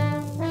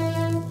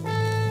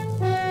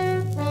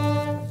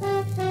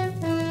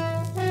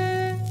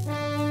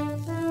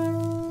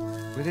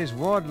 With his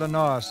ward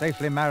Lenore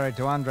safely married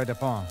to André de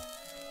Pont,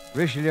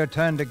 Richelieu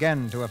turned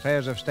again to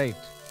affairs of state.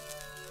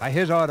 By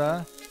his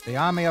order, the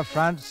army of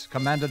France,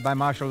 commanded by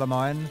Marshal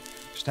Lemoyne,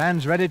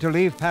 stands ready to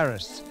leave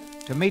Paris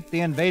to meet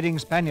the invading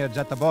Spaniards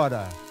at the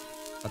border.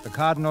 But the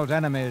Cardinal's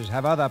enemies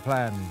have other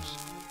plans.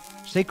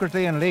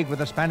 Secretly in league with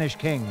the Spanish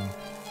king,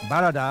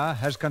 Barada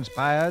has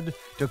conspired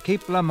to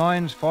keep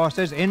Lemoyne's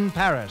forces in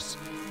Paris,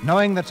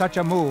 knowing that such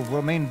a move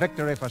will mean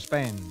victory for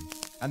Spain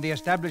and the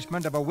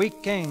establishment of a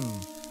weak king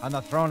on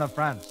the throne of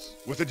France.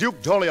 With the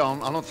Duke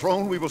d'Orléans on the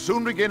throne, we will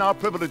soon regain our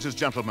privileges,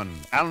 gentlemen,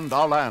 and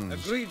our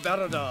lands. Agreed,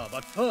 Barada,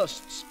 but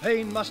first,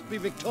 Spain must be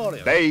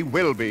victorious. They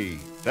will be.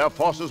 Their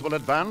forces will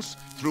advance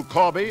through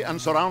Corby and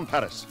surround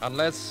Paris.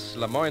 Unless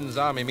Lemoyne's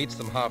army meets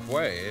them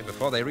halfway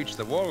before they reach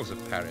the walls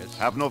of Paris.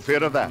 Have no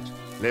fear of that.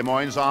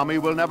 Lemoyne's army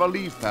will never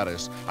leave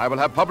Paris. I will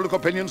have public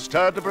opinion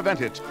stirred to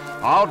prevent it.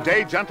 Our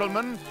day,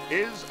 gentlemen,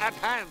 is at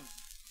hand.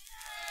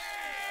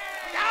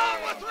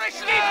 Down with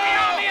Richelieu! Keep the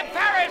army in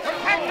Paris!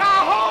 Protect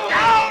our home!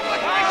 Down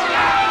with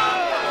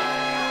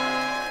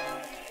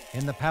Richelieu!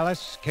 In the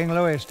palace, King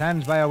Louis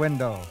stands by a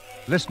window,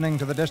 listening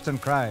to the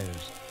distant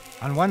cries.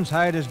 On one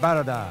side is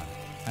Barada,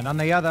 and on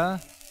the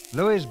other,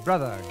 Louis's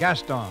brother,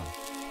 Gaston,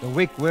 the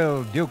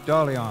weak-willed Duke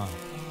d'Orléans,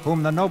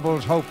 whom the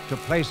nobles hope to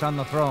place on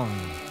the throne.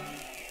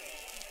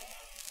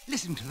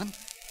 Listen to them.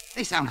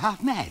 They sound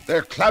half mad.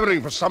 They're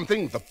clamoring for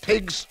something, the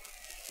pigs.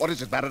 What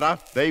is it, Barada?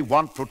 They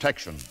want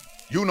protection.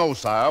 You know,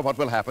 sire, what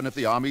will happen if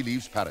the army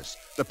leaves Paris.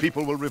 The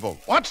people will revolt.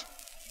 What?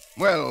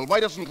 Well, why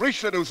doesn't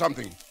Richelieu do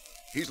something?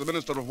 He's the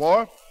Minister of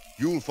War.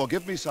 You'll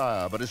forgive me,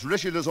 sire, but it's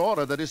Richelieu's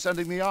order that is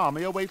sending the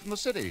army away from the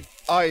city.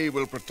 I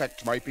will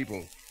protect my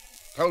people.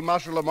 Tell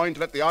Marshal Lemoyne to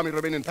let the army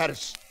remain in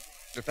Paris.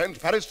 Defend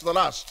Paris to the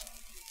last.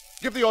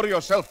 Give the order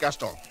yourself,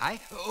 Gaston. I?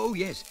 Oh,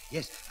 yes.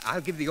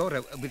 I'll give the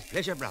order with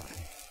pleasure, brother.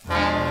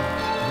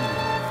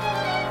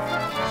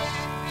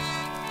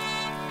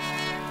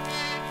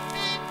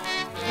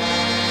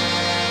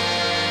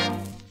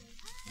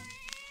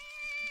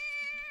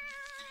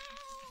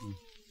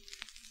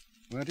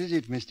 What is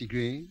it, Mr.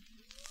 Gray?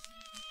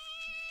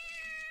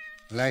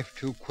 Life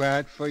too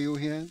quiet for you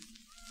here?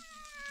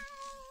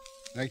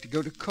 Like to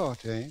go to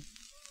court, eh?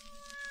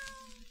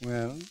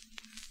 Well,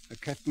 a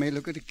cat may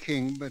look at a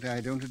king, but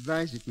I don't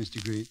advise it,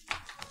 Mr. Gray.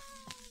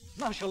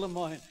 Marshal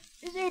Lemoyne,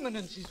 His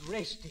Eminence is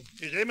resting.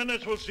 His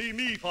Eminence will see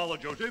me, Father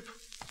Joseph.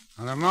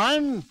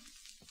 Lemoyne,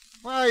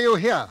 why are you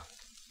here?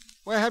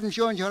 Why haven't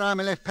you and your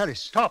army left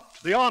Paris?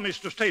 Stopped. The army's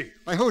to stay.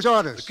 By whose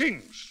orders? The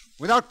king's.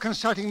 Without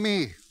consulting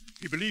me.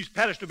 He believes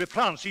Paris to be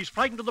France. He's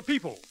frightened of the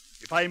people.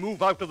 If I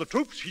move out of the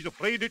troops, he's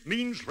afraid it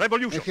means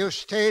revolution. If you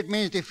stay, it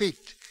means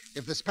defeat.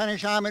 If the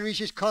Spanish army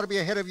reaches Corbie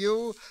ahead of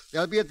you,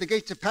 they'll be at the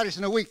gates of Paris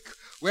in a week.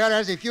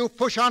 Whereas if you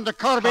push on to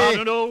Corbie...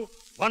 Cardinal,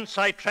 once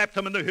I trap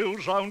them in the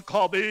hills round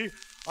Corbie,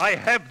 I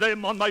have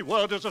them on my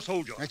word as a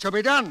soldier. That shall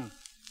be done.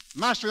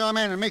 Master your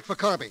men and make for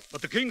Corbie.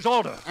 But the king's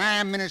order. I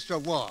am Minister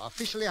of War.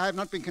 Officially, I have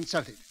not been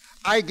consulted.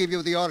 I give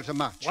you the order to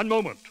march. One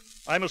moment.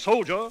 I'm a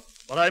soldier,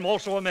 but I'm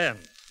also a man.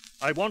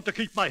 I want to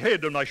keep my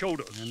head on my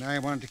shoulders. And I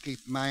want to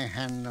keep my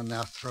hand on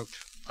their throat.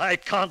 I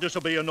can't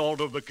disobey an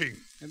order of the king.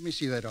 Let me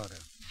see that order.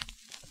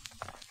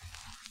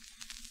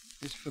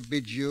 This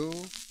forbids you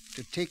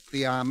to take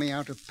the army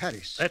out of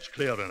Paris. That's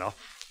clear enough.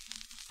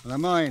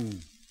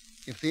 Lemoyne,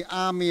 if the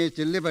army is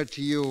delivered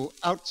to you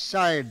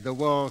outside the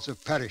walls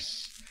of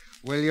Paris,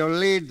 will you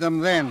lead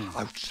them then?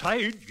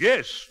 Outside?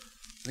 Yes.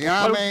 The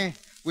army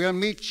will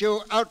meet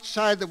you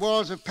outside the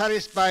walls of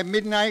Paris by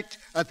midnight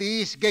at the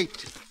East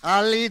Gate.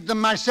 I'll lead them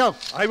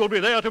myself. I will be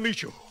there to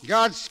meet you.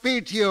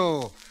 Godspeed to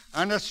you,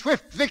 and a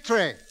swift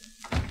victory.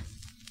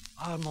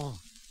 Armand,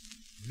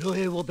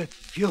 Louis will be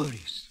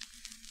furious.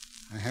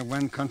 I have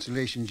one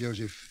consolation,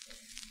 Joseph.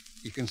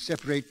 You can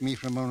separate me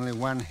from only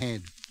one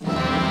head.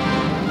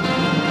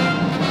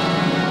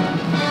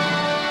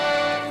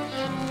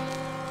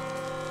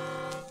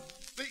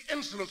 The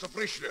insolence of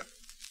Richelieu.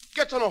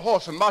 Gets on a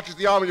horse and marches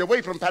the army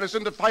away from Paris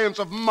in defiance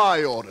of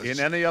my orders. In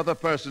any other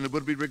person, it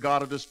would be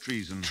regarded as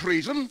treason.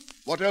 Treason?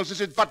 What else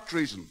is it but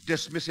treason?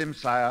 Dismiss him,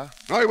 sire.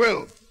 I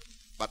will.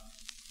 But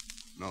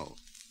no.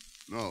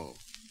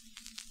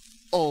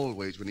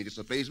 Always when he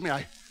disobeys me,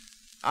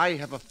 I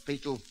have a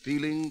fatal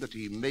feeling that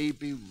he may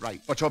be right.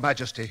 But, Your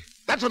Majesty...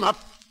 That's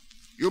enough.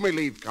 You may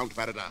leave, Count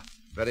Vereda.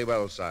 Very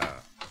well, sire.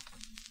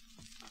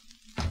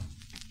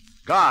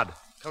 Guard.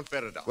 Count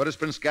Vereda. Where is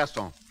Prince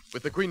Gaston?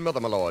 With the Queen Mother,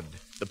 my lord.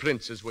 The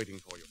prince is waiting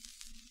for you.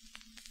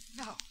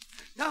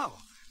 No.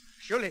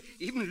 Surely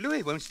even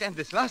Louis won't stand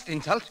this last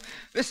insult.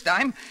 This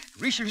time,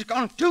 Richelieu's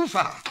gone too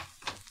far.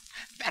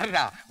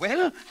 Vereda,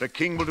 well? The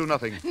king will do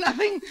nothing.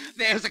 Nothing?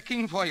 There's a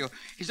king for you.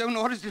 His own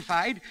orders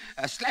defied,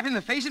 a slap in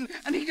the face, and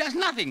he does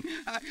nothing.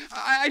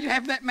 I'd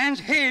have that man's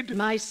head.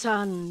 My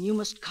son, you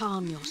must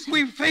calm yourself.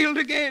 We've failed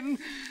again.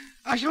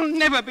 I shall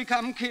never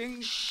become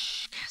king.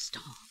 Shh,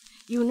 Gaston.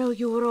 You know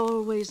you were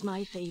always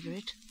my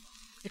favorite.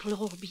 It'll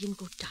all be in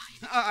good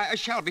time. I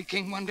shall be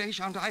king one day,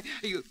 shan't I?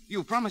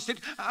 You promised it.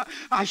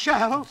 I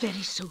shall.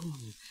 Very soon.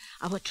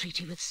 Our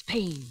treaty with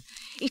Spain.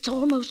 It's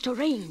almost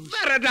arranged.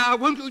 Vereda,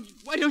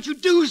 why don't you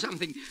do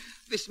something?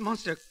 This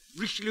monster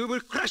Richelieu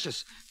will crush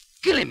us.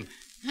 Kill him.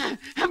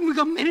 Haven't we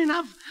got men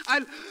enough?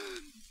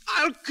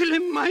 I'll kill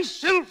him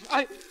myself.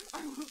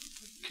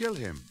 Kill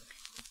him?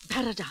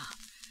 Vereda,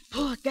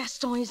 poor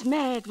Gaston is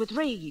mad with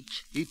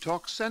rage. He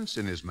talks sense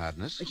in his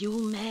madness. Are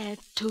you mad,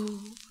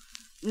 too?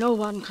 No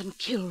one can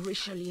kill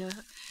Richelieu.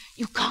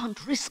 You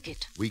can't risk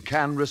it. We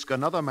can risk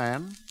another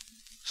man.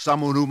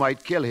 Someone who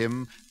might kill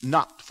him,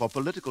 not for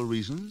political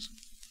reasons.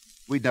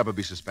 We'd never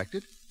be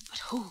suspected. But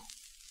who?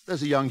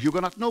 There's a young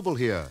Huguenot noble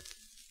here.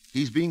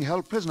 He's being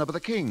held prisoner by the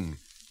king.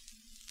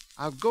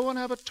 I'll go and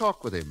have a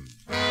talk with him.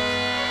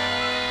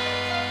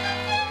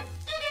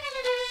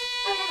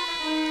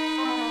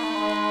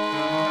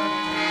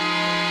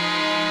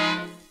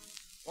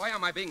 Why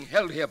am I being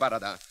held here,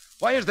 Vereda?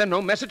 Why is there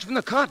no message from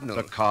the Cardinal?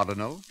 The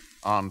Cardinal?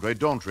 Andre,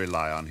 don't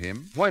rely on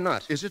him. Why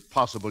not? Is it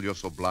possible you're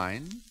so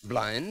blind?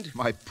 Blind?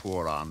 My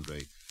poor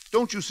Andre.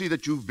 Don't you see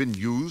that you've been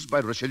used by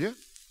Richelieu?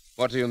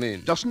 What do you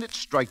mean? Doesn't it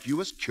strike you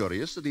as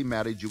curious that he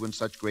married you in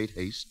such great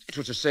haste? It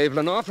was to save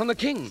Lenore from the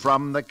king.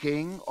 From the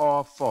king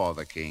or for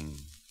the king?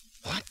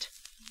 What?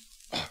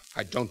 Oh,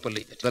 I don't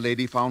believe it. The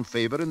lady found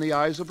favor in the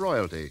eyes of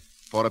royalty.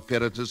 For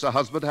appearances, a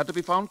husband had to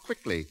be found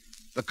quickly.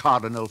 The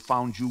Cardinal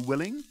found you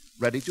willing,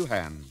 ready to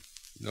hand.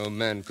 No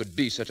man could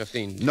be such a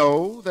fiend.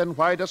 No? Then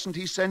why doesn't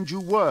he send you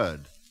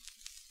word?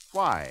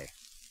 Why?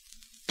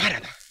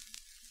 Vereda,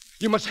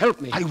 you must help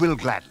me. I will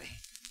gladly.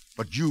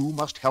 But you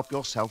must help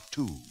yourself,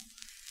 too.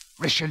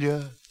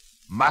 Richelieu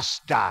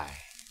must die.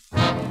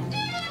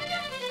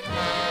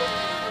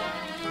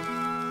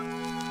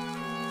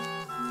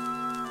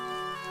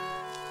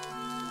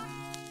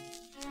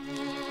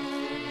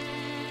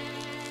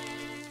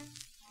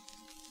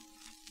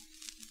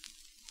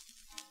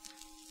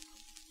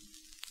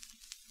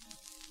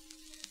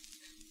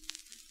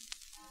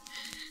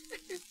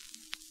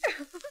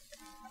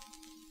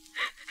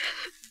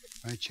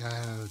 My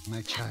child,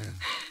 my child.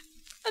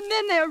 And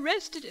then they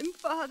arrested him,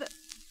 Father.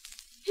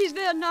 He's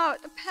there now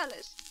at the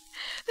palace.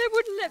 They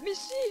wouldn't let me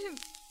see him.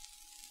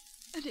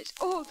 And it's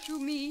all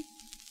through me.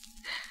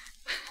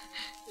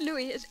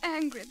 Louis is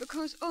angry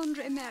because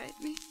Andre married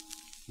me.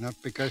 Not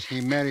because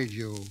he married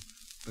you,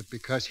 but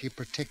because he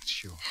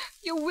protects you.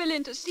 You will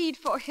intercede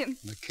for him.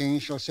 The king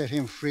shall set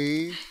him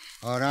free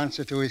or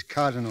answer to his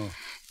cardinal.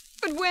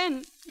 But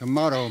when?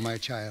 Tomorrow, my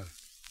child.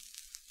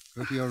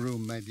 Go to your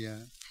room, my dear,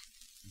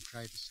 and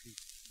try to sleep.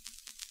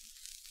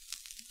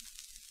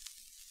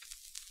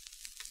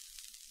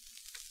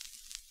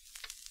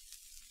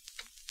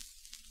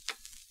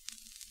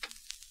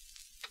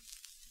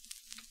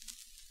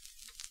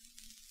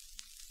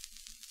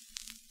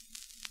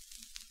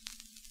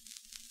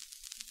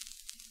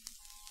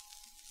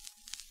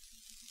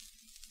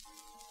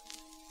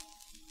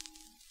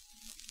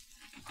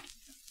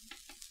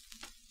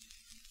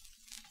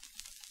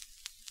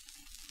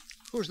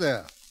 Who's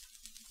there?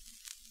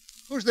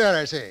 Who's there,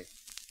 I say?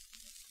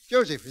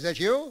 Joseph, is that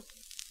you?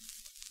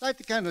 Light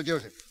the candle,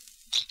 Joseph.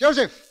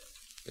 Joseph!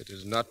 It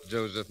is not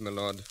Joseph, my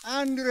lord.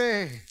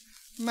 Andre,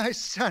 my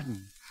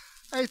son.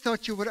 I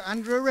thought you were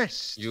under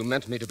arrest. You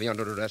meant me to be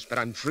under arrest, but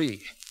I'm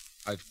free.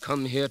 I've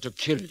come here to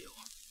kill you.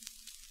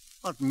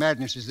 What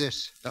madness is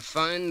this? The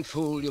fine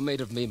fool you made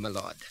of me, my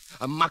lord.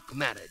 A mock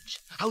marriage.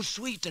 How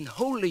sweet and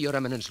holy your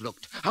eminence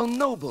looked. How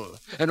noble.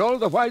 And all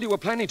the while you were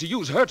planning to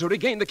use her to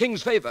regain the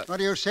king's favor. What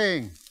are you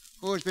saying?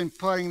 Who has been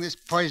pouring this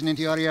poison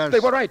into your ears?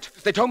 They were right.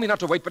 They told me not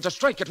to wait, but to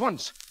strike at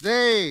once.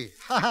 They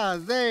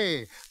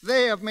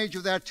have made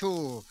you their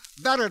tool.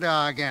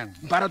 Barada again.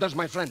 Barada's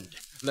my friend.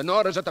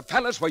 Lenore is at the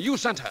palace where you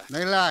sent her.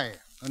 They lie.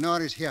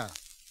 Lenore is here.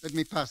 Let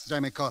me pass that I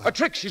may call her. A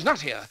trick. She's not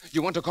here.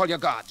 You want to call your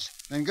guards.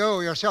 Then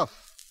go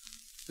yourself.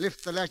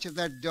 Lift the latch of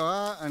that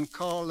door and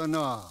call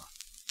Lenore.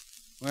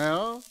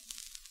 Well,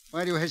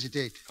 why do you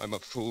hesitate? I'm a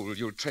fool.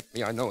 You tricked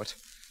me, I know it.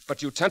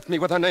 But you tempt me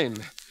with her name.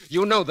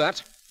 You know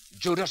that.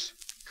 Judas.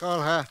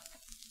 Call her.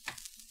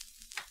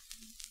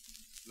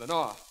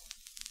 Lenore.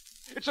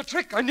 It's a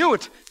trick. I knew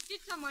it.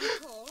 Did someone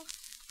call?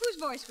 Whose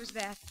voice was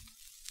that?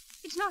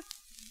 It's not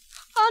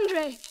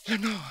Andre.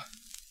 Lenore.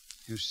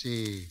 You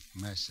see,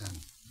 my son.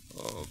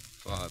 Oh,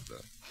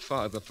 Father.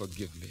 Father,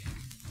 forgive me.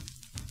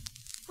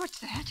 What's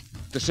that?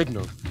 The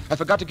signal. I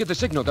forgot to give the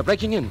signal. They're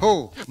breaking in.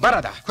 Who?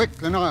 Barada. Quick,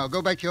 Lenore,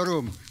 go back to your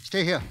room.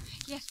 Stay here.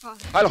 Yes,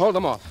 Father. I'll hold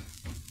them off.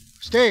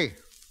 Stay.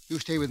 You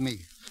stay with me.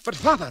 But,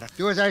 Father...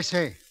 Do as I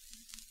say.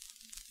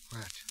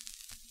 What?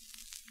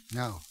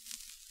 Now,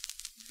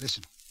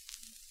 listen.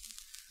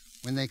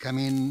 When they come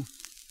in,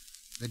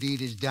 the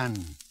deed is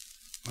done.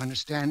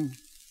 Understand?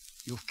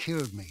 You've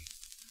killed me.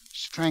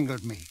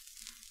 Strangled me.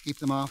 Keep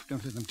them off.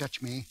 Don't let them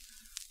touch me.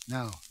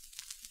 Now,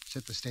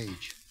 set the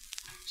stage.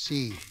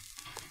 See,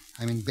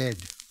 I'm in bed.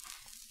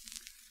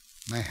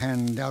 My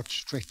hand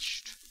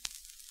outstretched.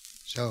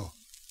 So,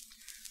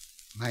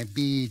 my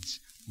beads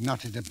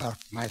knotted about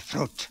my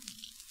throat.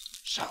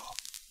 So,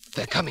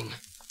 they're coming.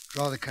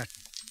 Draw the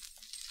curtain.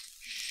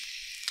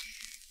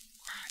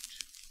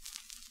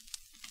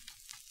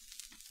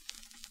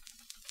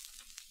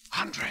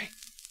 Andre,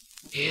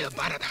 here,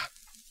 Barada.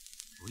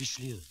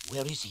 Richelieu,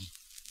 where is he?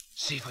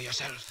 See for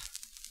yourself.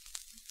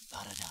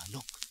 Barada,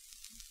 look.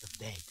 The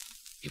bed.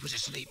 He was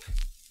asleep.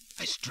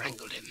 I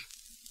strangled him.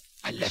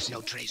 I left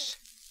no trace.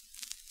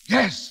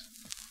 Yes.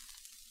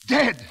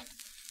 Dead.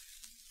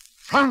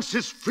 France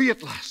is free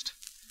at last.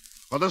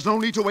 Well, there's no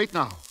need to wait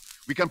now.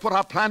 We can put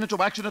our plan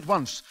into action at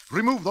once.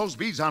 Remove those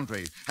beads,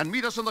 Andre, and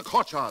meet us in the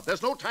courtyard.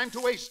 There's no time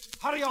to waste.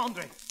 Hurry,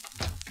 Andre.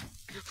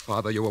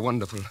 Father, you were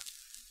wonderful.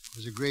 It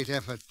was a great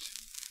effort.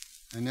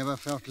 I never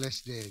felt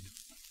less dead.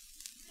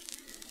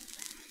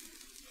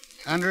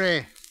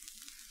 Andre,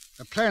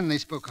 the plan they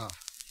spoke of.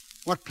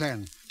 What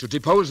plan? To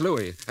depose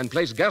Louis and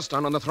place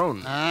Gaston on the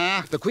throne.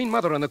 Ah? The Queen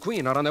Mother and the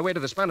Queen are on their way to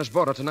the Spanish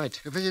border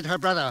tonight. To visit her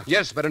brother?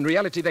 Yes, but in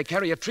reality they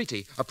carry a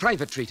treaty, a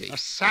private treaty. A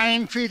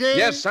signed treaty?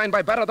 Yes, signed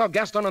by Barada,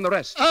 Gaston, and the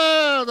rest.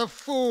 Ah, the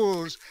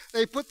fools.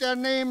 They put their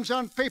names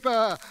on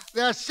paper,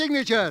 their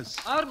signatures.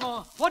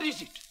 Armand, what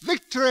is it?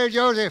 Victory,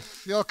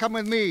 Joseph. You'll come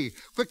with me.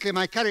 Quickly,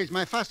 my carriage,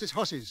 my fastest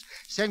horses.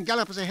 Send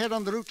gallopers ahead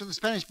on the route to the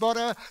Spanish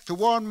border to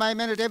warn my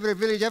men at every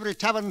village, every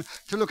tavern,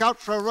 to look out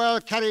for a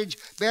royal carriage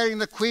bearing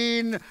the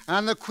Queen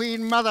and the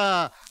Queen Mother.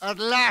 At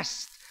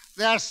last,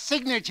 their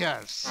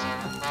signatures.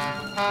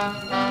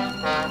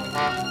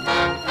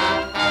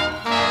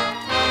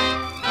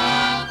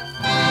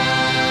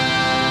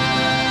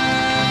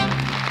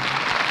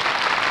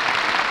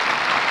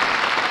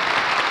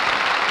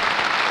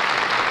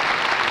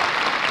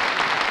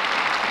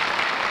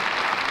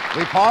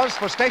 We pause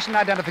for station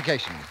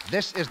identification.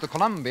 This is the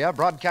Columbia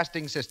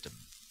Broadcasting System.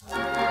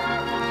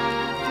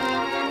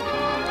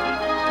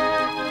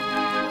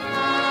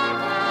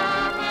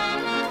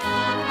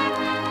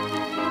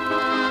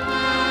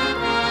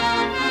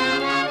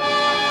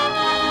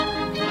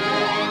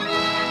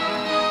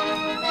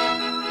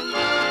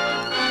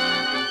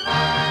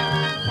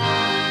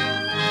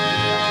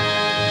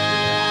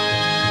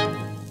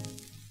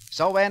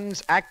 So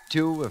ends Act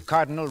Two of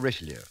Cardinal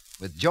Richelieu,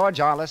 with George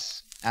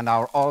Arliss and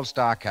our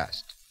all-star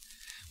cast.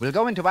 We'll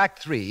go into Act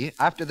 3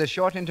 after the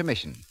short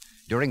intermission,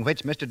 during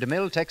which Mr.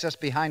 DeMille takes us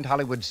behind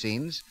Hollywood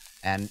scenes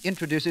and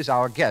introduces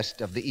our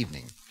guest of the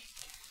evening.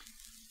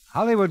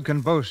 Hollywood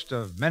can boast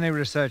of many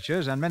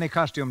researchers and many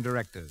costume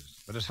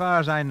directors, but as far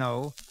as I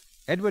know,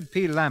 Edward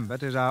P.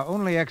 Lambert is our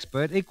only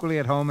expert equally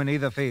at home in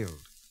either field.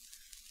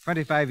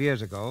 25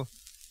 years ago,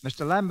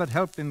 Mr. Lambert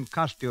helped in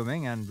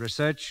costuming and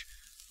research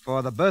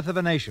for The Birth of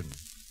a Nation.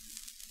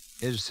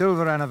 His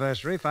silver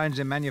anniversary finds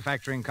him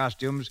manufacturing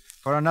costumes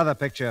for another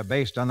picture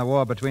based on the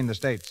war between the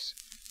states,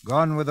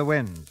 Gone with the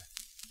Wind.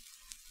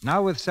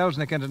 Now with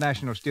Selznick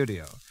International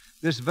Studio,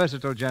 this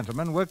versatile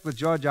gentleman worked with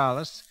George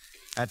Arliss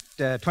at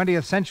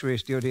 20th Century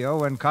Studio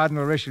when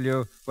Cardinal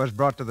Richelieu was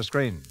brought to the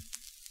screen.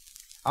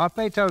 Our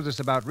play tells us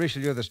about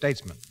Richelieu the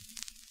statesman.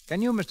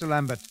 Can you, Mr.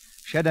 Lambert,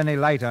 shed any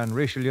light on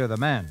Richelieu the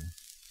man?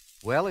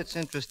 Well, it's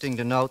interesting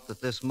to note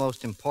that this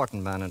most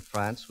important man in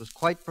France was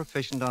quite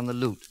proficient on the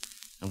lute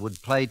and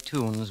would play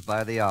tunes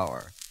by the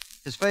hour.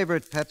 His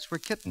favorite pets were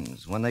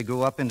kittens. When they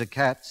grew up into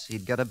cats,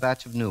 he'd get a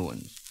batch of new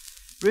ones.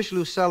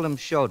 Richelieu seldom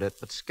showed it,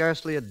 but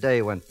scarcely a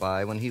day went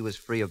by when he was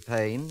free of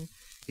pain.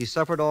 He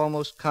suffered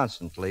almost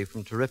constantly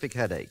from terrific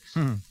headaches.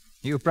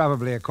 You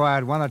probably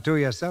acquired one or two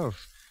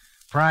yourself,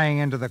 prying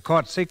into the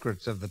court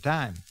secrets of the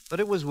time. But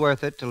it was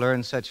worth it to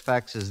learn such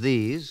facts as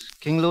these.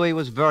 King Louis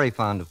was very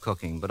fond of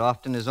cooking, but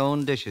often his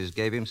own dishes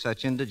gave him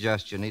such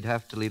indigestion he'd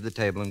have to leave the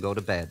table and go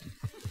to bed.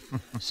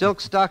 Silk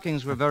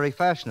stockings were very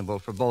fashionable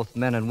for both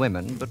men and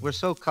women, but were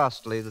so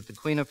costly that the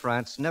Queen of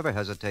France never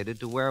hesitated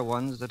to wear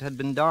ones that had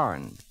been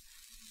darned.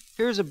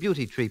 Here's a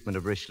beauty treatment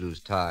of Richelieu's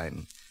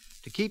time.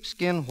 To keep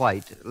skin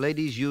white,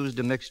 ladies used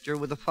a mixture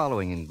with the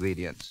following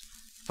ingredients: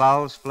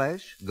 fowl's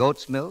flesh,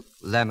 goat's milk,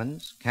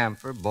 lemons,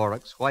 camphor,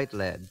 borax, white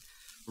lead,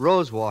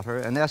 rose water,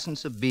 and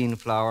essence of bean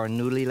flour, and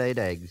newly laid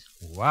eggs.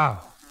 Wow.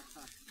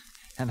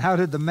 And how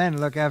did the men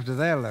look after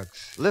their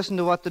looks? Listen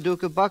to what the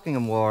Duke of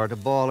Buckingham wore at a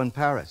ball in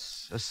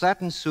Paris. A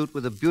satin suit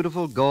with a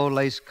beautiful gold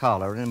lace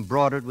collar and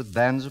embroidered with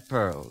bands of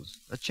pearls.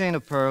 A chain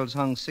of pearls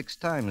hung 6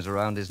 times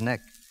around his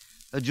neck.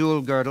 A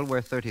jewel girdle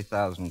worth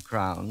 30,000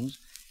 crowns.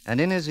 And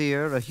in his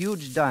ear, a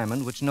huge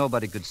diamond which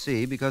nobody could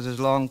see because his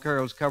long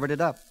curls covered it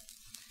up.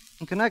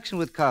 In connection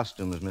with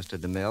costumes, Mr.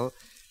 DeMille,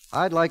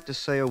 I'd like to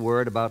say a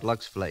word about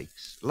Lux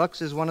Flakes.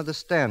 Lux is one of the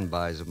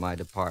standbys of my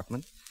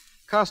department.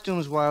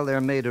 Costumes, while they're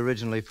made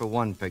originally for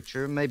one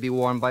picture, may be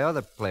worn by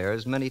other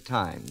players many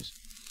times.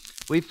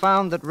 We've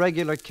found that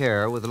regular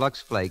care with Lux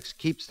Flakes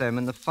keeps them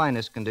in the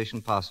finest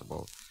condition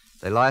possible.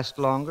 They last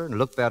longer and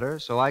look better,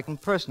 so I can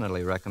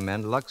personally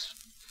recommend Lux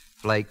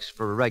Flakes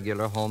for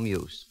regular home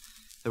use.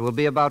 There will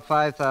be about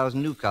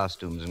 5,000 new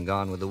costumes in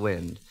Gone with the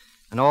Wind,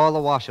 and all the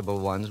washable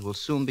ones will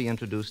soon be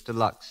introduced to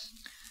Lux.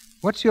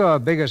 What's your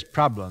biggest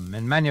problem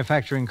in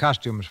manufacturing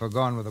costumes for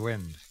Gone with the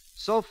Wind?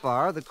 So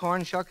far, the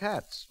corn shuck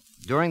hats.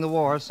 During the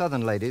war,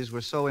 Southern ladies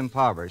were so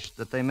impoverished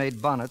that they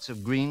made bonnets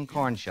of green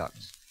corn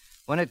shucks.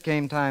 When it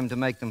came time to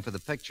make them for the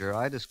picture,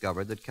 I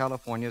discovered that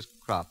California's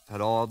crop had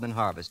all been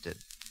harvested.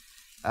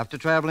 After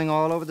traveling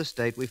all over the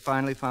state, we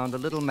finally found a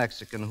little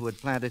Mexican who had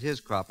planted his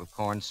crop of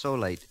corn so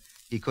late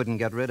he couldn't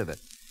get rid of it.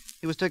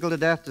 He was tickled to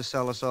death to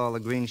sell us all the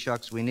green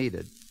shucks we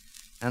needed.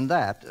 And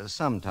that,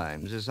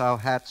 sometimes, is how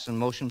hats and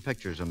motion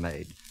pictures are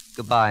made.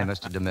 Goodbye,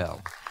 Mr.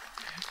 DeMille.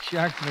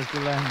 Shucks,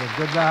 Mr. Lambert.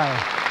 Goodbye.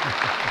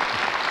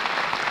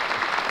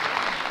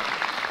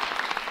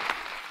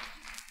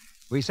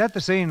 We set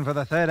the scene for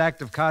the third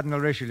act of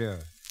Cardinal Richelieu,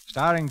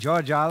 starring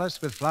George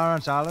Arliss with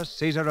Florence Arliss,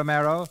 Cesar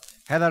Romero,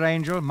 Heather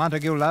Angel,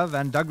 Montague Love,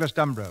 and Douglas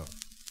Dumbrell.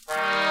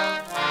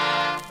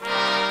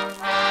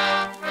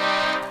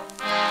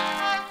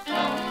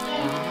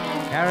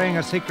 Carrying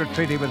a secret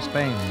treaty with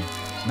Spain,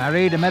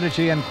 Marie de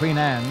Medici and Queen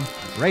Anne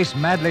race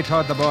madly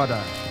toward the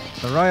border,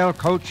 the royal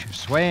coach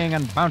swaying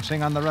and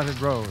bouncing on the rutted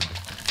road.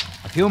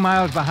 A few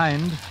miles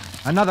behind,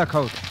 another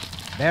coach,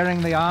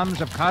 bearing the arms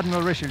of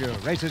Cardinal Richelieu,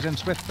 races in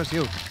swift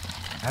pursuit.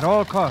 At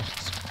all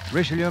costs,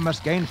 Richelieu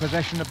must gain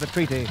possession of the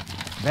treaty,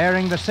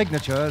 bearing the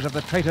signatures of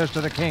the traitors to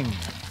the king.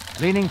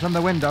 Leaning from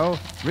the window,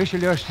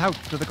 Richelieu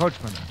shouts to the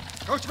coachman.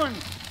 Coachman!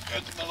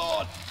 Yes, my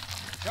lord.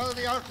 Tell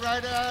the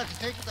outrider to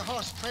take the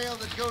horse trail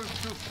that goes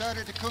through Fleur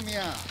de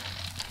Cumia.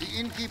 The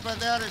innkeeper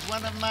there is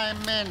one of my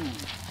men.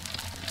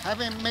 Have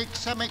him make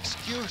some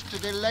excuse to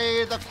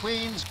delay the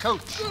Queen's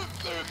coach.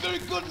 Very, very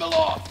good, my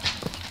lord.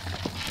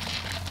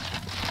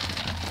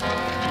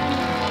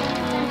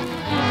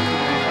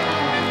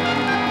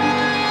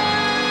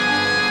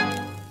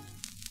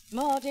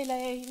 More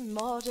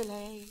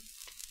delay.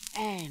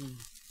 Anne,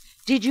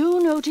 did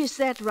you notice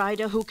that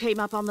rider who came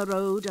up on the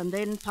road and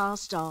then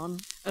passed on?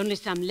 Only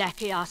some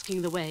lackey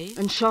asking the way.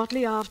 And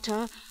shortly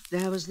after,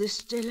 there was this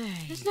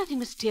delay. There's nothing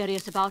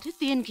mysterious about it.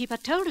 The innkeeper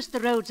told us the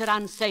roads are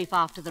unsafe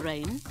after the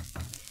rain.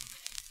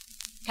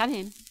 Come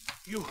in.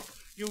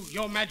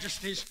 Your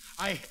Majesties,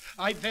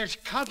 there's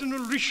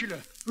Cardinal Richelieu.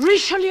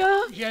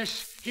 Richelieu?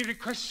 Yes, he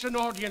requests an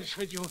audience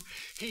with you.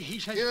 He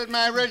says... See that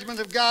my regiment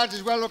of guards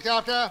is well looked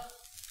after.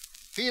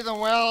 Feed them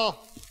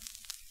well.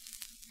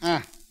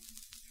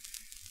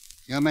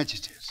 Your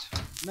Majesties.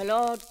 My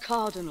Lord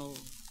Cardinal.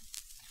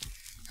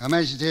 Your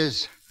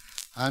Majesties,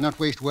 I'll not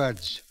waste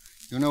words.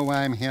 You know why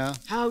I'm here.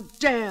 How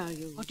dare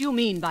you? What do you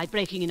mean by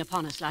breaking in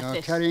upon us like You're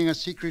this? carrying a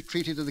secret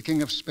treaty to the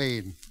King of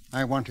Spain.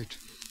 I want it.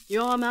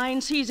 Your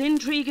mind sees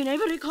intrigue in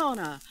every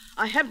corner.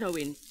 I have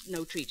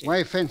no treaty.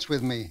 Why fence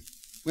with me?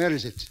 Where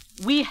is it?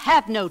 We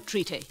have no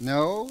treaty.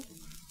 No?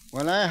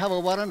 Well, I have a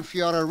warrant for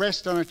your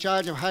arrest on a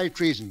charge of high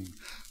treason.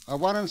 A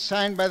warrant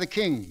signed by the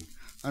king.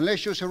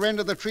 Unless you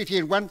surrender the treaty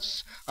at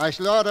once, I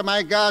shall order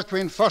my guards to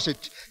enforce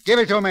it. Give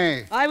it to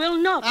me. I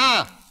will not.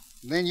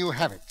 Then you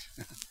have it.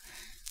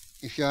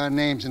 If your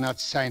names are not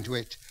signed to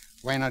it,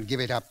 why not give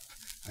it up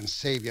and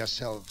save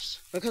yourselves?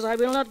 Because I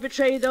will not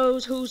betray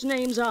those whose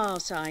names are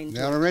signed.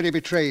 They're already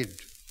betrayed.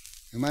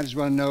 You might as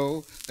well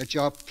know that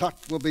your plot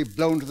will be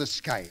blown to the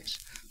skies.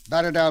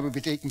 Baradar will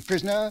be taken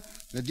prisoner,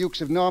 the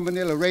Dukes of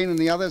Normandy, Lorraine, and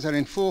the others are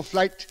in full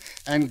flight,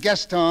 and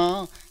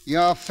Gaston,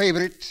 your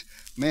favorite,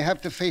 may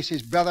have to face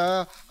his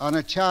brother on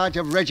a charge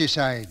of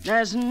regicide.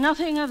 There's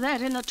nothing of that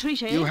in the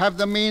treaty. You have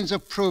the means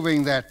of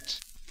proving that.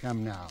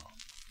 Come now.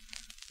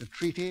 The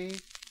treaty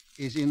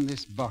is in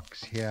this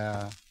box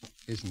here,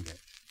 isn't it?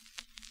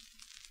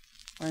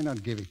 Why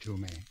not give it to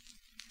me?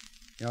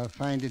 You'll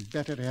find it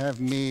better to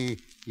have me,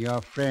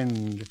 your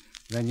friend,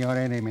 than your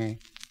enemy.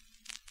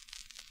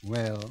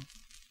 Well,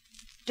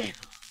 devil,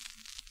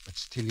 but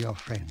still your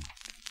friend.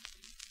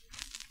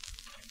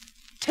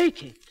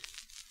 Take it.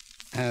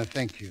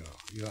 Thank you,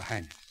 Your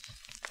Highness.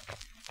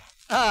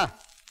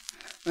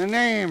 The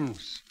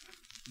names.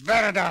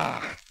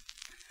 Baradar.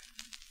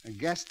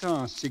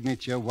 Gaston's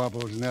signature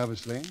wobbles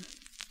nervously,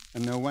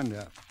 and no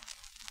wonder.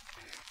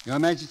 Your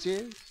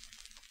Majesties,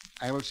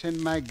 I will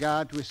send my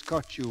guard to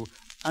escort you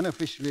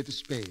unofficially to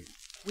Spain.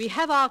 We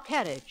have our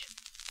carriage.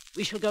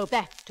 We shall go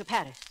back to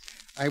Paris.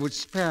 I would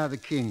spare the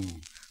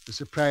king the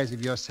surprise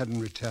of your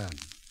sudden return.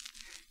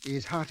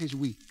 His heart is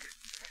weak,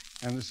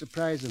 and the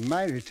surprise of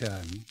my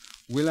return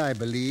will, I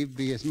believe,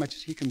 be as much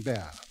as he can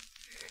bear.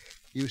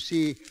 You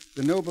see,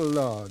 the noble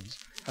lords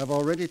have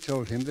already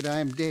told him that I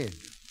am dead.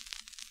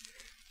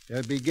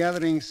 They'll be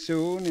gathering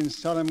soon in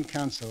solemn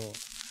council,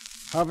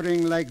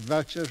 hovering like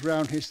vultures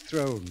round his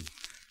throne,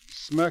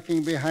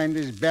 smirking behind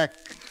his back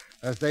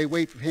as they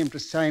wait for him to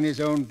sign his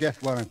own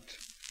death warrant.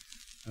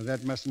 And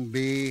that mustn't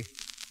be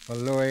for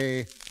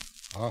Louis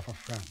or for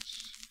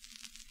France.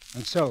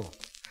 And so,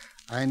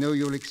 I know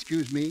you'll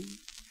excuse me.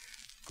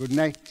 Good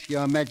night,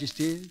 Your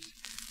Majesties,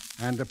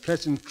 and a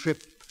pleasant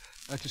trip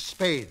to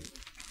Spain.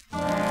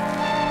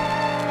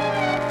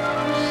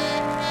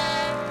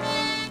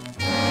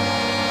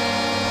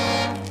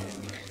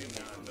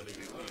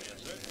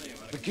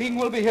 The king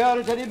will be here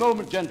at any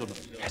moment, gentlemen.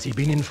 Has he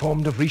been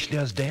informed of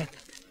Richelieu's death?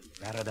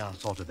 Baradar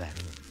saw to that.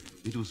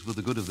 It was for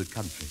the good of the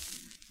country.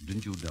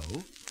 Didn't you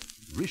know?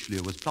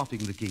 Richelieu was plotting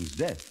the king's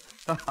death.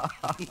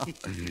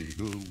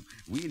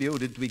 We knew,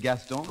 didn't we,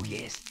 Gaston? Oh,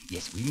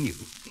 yes, we knew.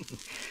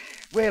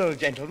 Well,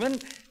 gentlemen,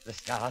 the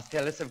stars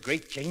tell us of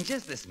great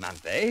changes this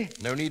month, eh?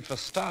 No need for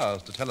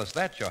stars to tell us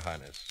that, Your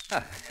Highness.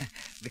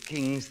 The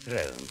king's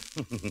throne.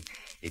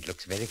 It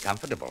looks very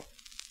comfortable.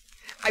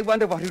 I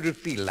wonder what it would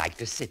feel like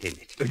to sit in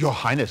it. Your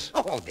Highness.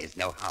 Oh, there's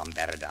no harm,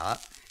 Baradar.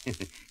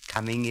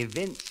 Coming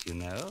events, you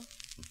know.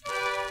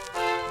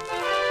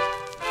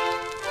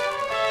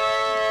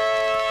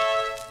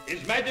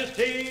 His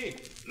Majesty,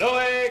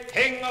 Louis,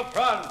 King of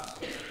France.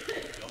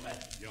 Your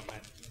Majesty, Your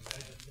Majesty,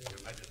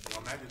 Your Majesty,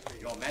 Your Majesty,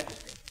 Your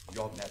Majesty,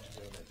 Your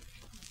Majesty.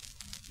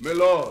 My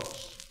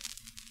lords,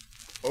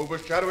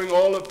 overshadowing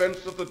all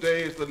events of the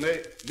day is the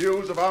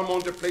news of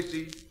Armand de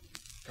Plessis,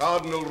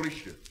 Cardinal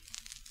Richelieu.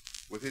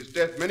 With his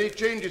death, many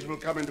changes will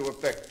come into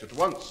effect at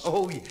once.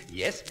 Oh,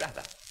 yes,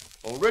 brother.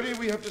 Already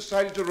we have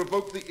decided to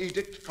revoke the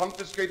edict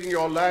confiscating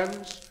your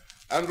lands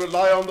and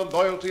rely on the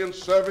loyalty and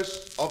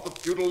service of the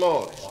feudal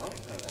lords.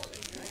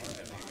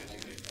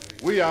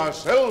 We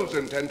ourselves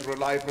intend to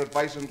rely for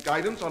advice and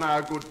guidance on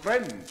our good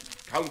friend,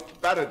 Count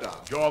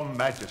Baradar. Your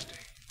Majesty.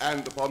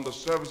 And upon the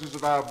services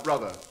of our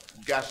brother,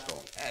 Gaston.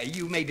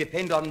 You may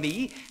depend on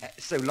me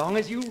so long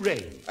as you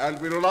reign.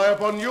 And we rely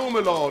upon you,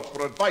 my lords,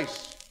 for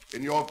advice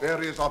in your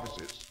various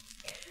offices.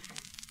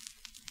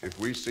 If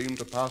we seem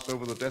to pass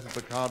over the death of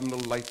the Cardinal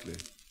lightly,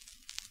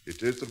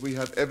 it is that we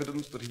have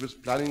evidence that he was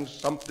planning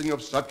something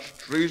of such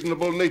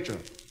treasonable nature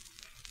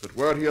that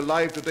were he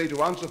alive today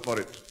to answer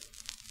for it,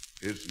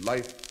 his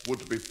life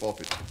would be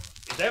forfeited.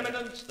 His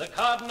Eminence, the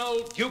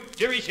Cardinal Duke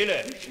de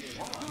Richelieu.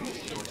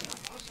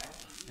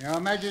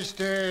 Your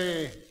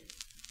Majesty,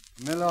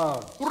 my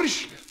lord.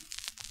 Richelieu,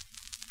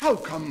 how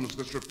comes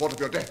this report of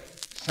your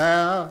death?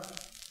 Sire,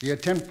 the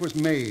attempt was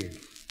made.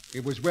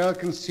 It was well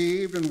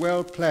conceived and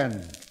well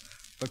planned.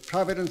 But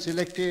Providence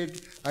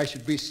elected I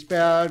should be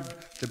spared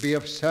to be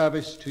of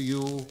service to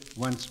you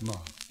once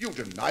more. You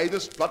deny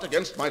this plot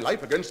against my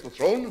life, against the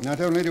throne?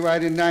 Not only do I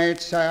deny it,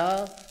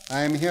 sire,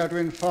 I am here to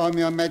inform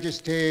your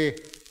Majesty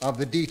of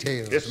the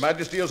details. His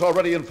Majesty is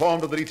already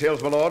informed of the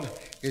details, my lord.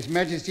 His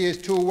Majesty is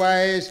too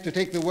wise to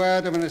take the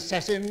word of an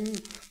assassin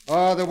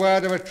or the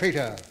word of a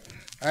traitor.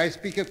 I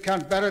speak of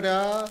Count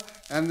Baradar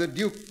and the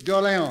Duke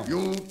d'Orléans.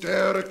 You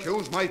dare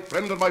accuse my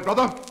friend and my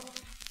brother?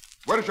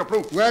 Where is your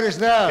proof? Where is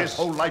theirs? His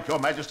whole life, Your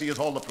Majesty, is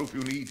all the proof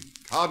you need.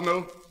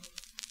 Cardinal,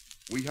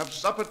 we have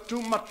suffered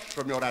too much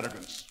from your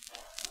arrogance.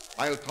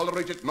 I'll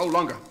tolerate it no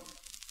longer.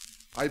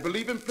 I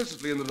believe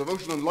implicitly in the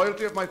devotion and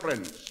loyalty of my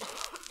friends.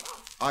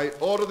 I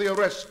order the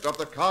arrest of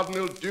the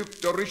Cardinal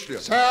Duke de Richelieu.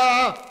 Sir,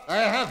 I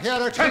have here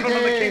a treaty.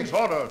 Gentlemen, the king's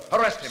order.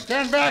 Arrest him.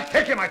 Stand back.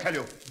 Take him, I tell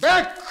you.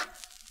 Back!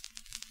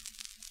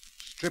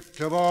 Stripped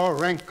of all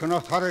rank and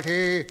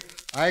authority,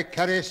 I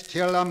carry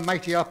still a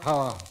mightier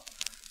power.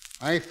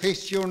 I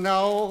face you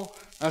now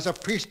as a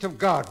priest of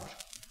God,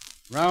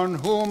 round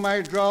whom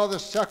I draw the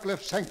circle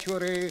of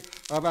sanctuary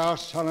of our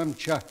solemn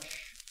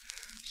church.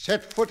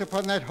 Set foot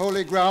upon that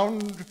holy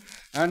ground,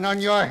 and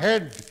on your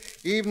head,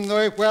 even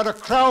though it were a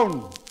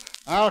crown,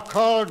 I'll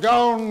call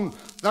down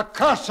the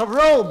curse of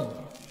Rome.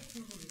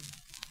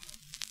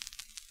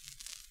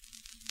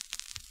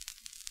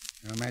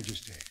 Your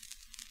Majesty,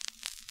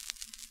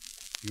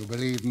 you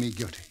believe me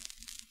guilty.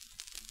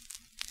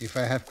 If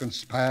I have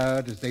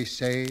conspired, as they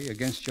say,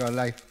 against your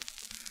life,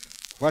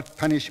 what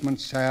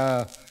punishment,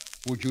 sire,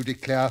 would you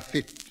declare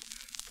fit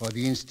for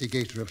the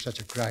instigator of such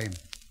a crime?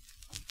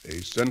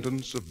 A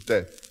sentence of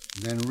death.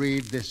 Then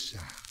read this, sir.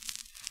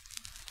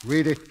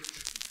 Read it.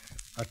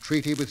 A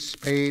treaty with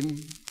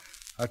Spain,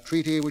 a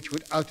treaty which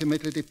would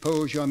ultimately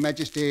depose your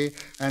Majesty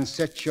and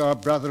set your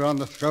brother on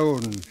the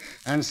throne.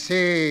 And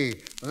say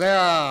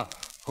there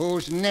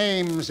whose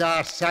names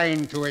are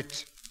signed to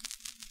it.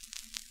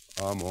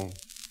 Armand.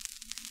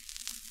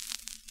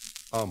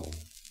 Armand,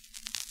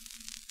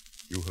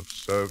 you have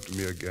served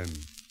me again.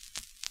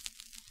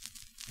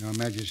 Your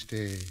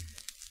Majesty,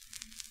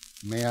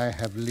 may I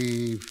have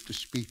leave to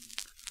speak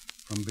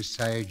from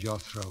beside your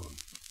throne?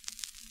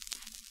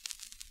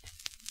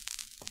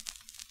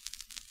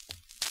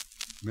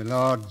 My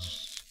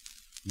lords,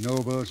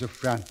 nobles of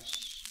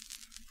France,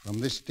 from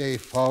this day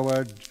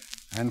forward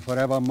and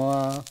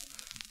forevermore,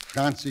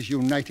 France is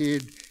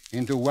united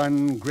into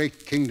one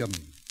great kingdom.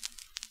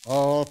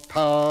 All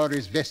power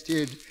is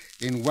vested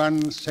in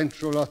one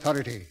central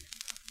authority,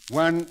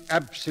 one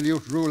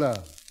absolute ruler,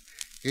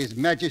 His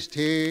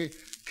Majesty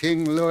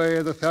King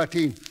Louis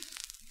XIII.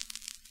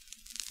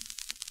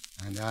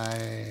 And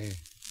I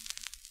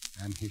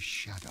am his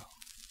shadow.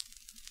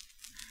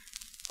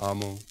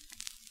 Armand,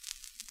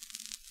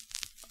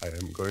 I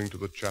am going to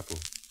the chapel.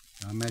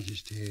 Your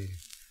Majesty,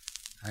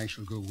 I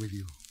shall go with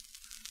you.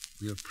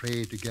 We'll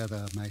pray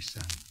together, my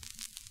son.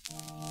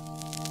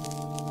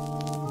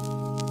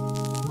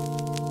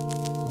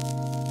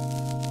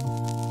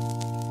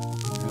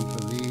 And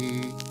for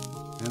thee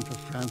and for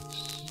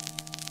France,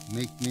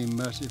 make me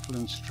merciful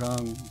and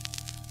strong,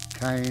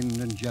 kind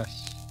and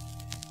just.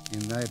 In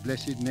thy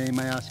blessed name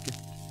I ask it,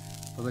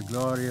 for the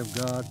glory of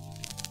God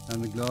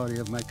and the glory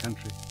of my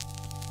country.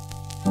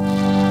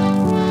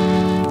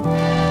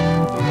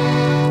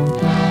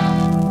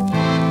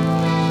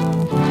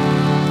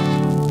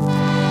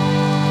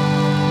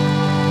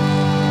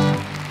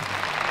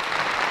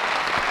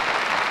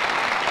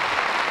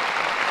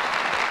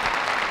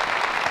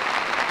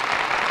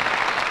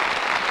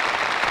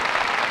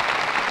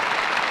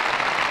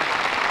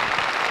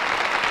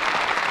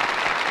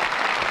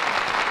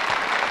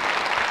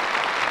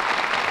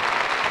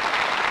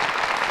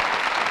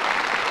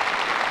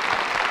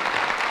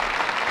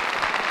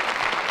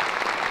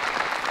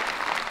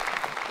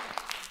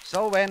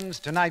 So ends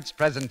tonight's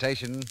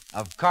presentation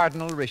of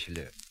Cardinal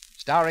Richelieu,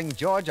 starring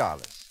George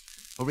Arliss,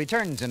 who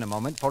returns in a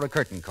moment for a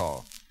curtain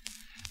call.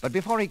 But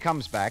before he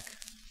comes back,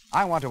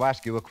 I want to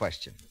ask you a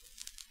question.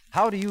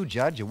 How do you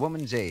judge a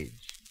woman's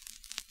age?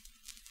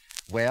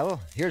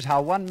 Well, here's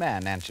how one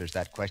man answers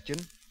that question.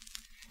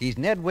 He's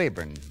Ned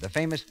Wayburn, the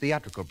famous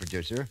theatrical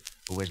producer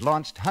who has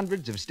launched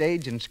hundreds of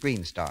stage and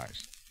screen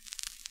stars.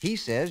 He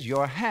says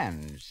your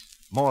hands,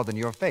 more than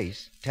your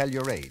face, tell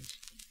your age.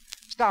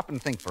 Stop and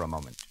think for a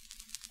moment.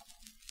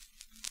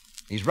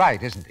 He's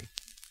right, isn't he?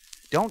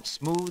 Don't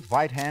smooth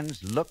white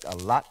hands look a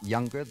lot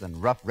younger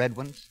than rough red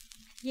ones?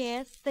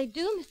 Yes, they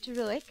do, Mr.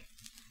 Ruick.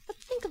 But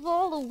think of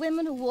all the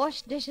women who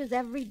wash dishes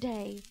every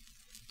day.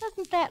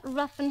 Doesn't that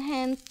roughen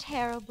hands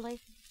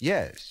terribly?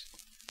 Yes.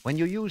 When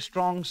you use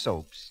strong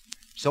soaps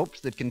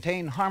that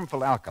contain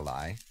harmful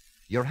alkali,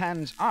 your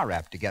hands are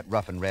apt to get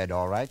rough and red,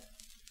 all right.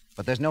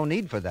 But there's no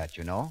need for that,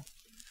 you know.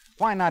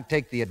 Why not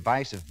take the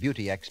advice of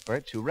beauty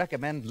experts who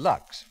recommend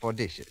Lux for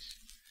dishes?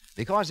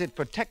 Because it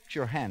protects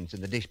your hands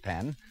in the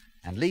dishpan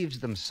and leaves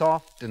them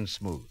soft and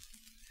smooth.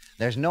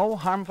 There's no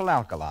harmful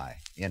alkali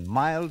in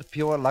mild,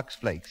 pure Lux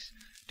Flakes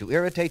to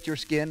irritate your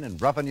skin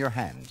and roughen your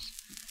hands.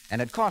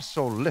 And it costs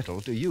so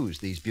little to use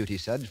these beauty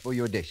suds for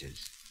your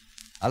dishes.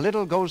 A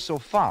little goes so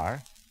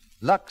far,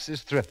 Lux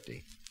is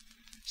thrifty.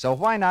 So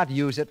why not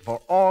use it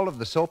for all of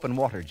the soap and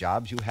water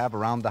jobs you have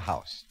around the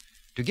house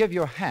to give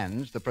your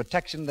hands the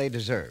protection they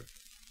deserve?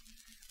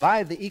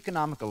 Buy the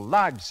economical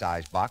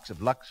large-size box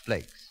of Lux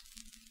Flakes.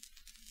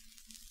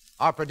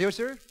 Our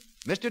producer,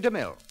 Mr.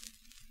 DeMille.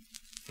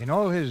 In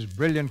all his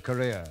brilliant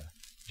career,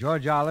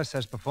 George Arliss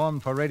has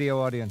performed for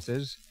radio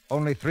audiences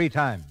only 3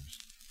 times,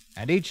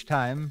 and each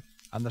time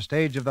on the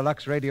stage of the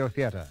Lux Radio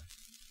Theater.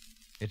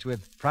 It's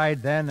with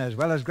pride, then, as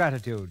well as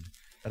gratitude,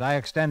 that I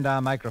extend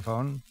our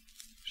microphone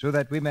so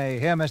that we may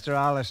hear Mr.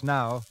 Arliss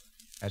now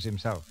as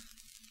himself.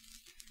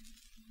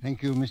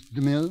 Thank you, Mr.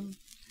 DeMille.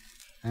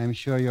 I'm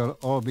sure you'll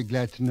all be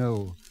glad to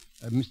know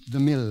Mr.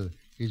 DeMille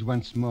is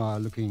once more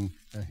looking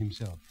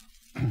himself.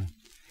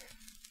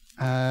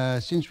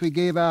 Since we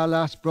gave our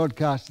last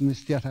broadcast in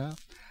this theater,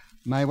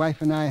 my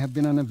wife and I have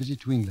been on a visit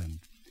to England.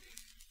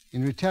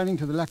 In returning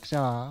to the Lux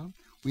Hour,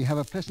 we have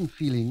a pleasant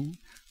feeling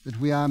that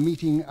we are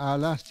meeting our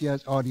last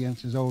year's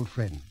audience as old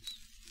friends.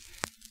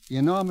 The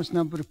enormous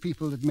number of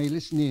people that may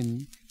listen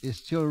in is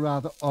still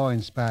rather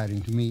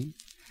awe-inspiring to me,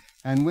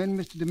 and when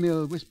Mr.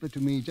 DeMille whispered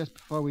to me just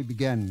before we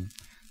began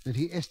that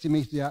he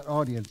estimated our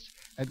audience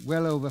at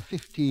well over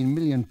 15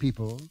 million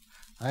people,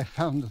 I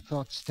found the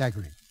thought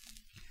staggering.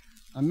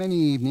 On many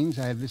evenings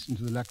I have listened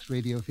to the Lux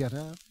Radio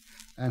Theater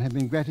and have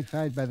been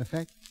gratified by the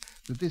fact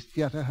that this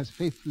theater has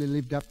faithfully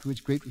lived up to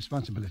its great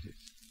responsibilities.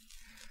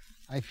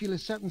 I feel a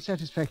certain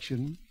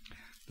satisfaction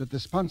that the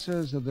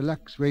sponsors of the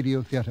Lux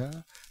Radio Theater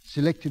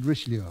selected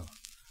Richelieu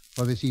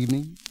for this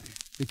evening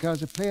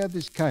because a play of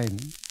this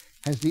kind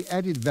has the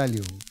added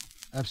value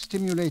of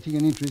stimulating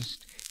an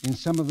interest in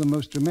some of the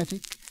most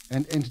dramatic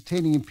and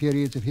entertaining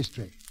periods of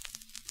history.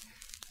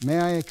 May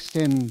I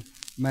extend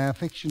my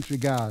affectionate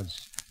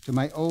regards to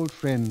my old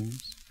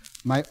friends,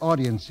 my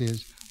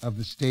audiences of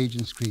the stage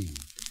and screen.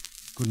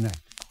 Good night.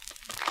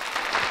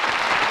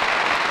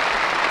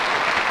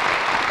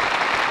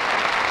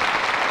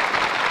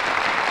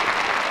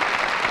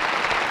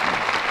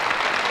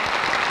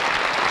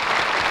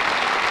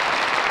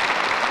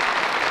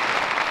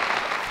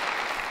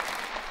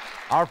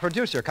 Our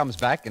producer comes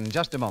back in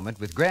just a moment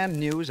with grand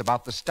news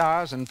about the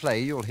stars and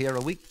play you'll hear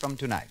a week from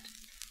tonight.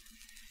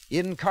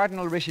 In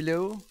Cardinal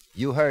Richelieu,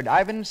 you heard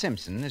Ivan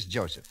Simpson as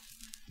Joseph,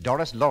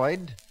 Doris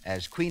Lloyd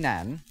as Queen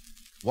Anne,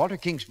 Walter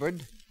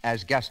Kingsford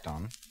as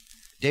Gaston,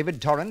 David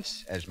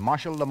Torrance as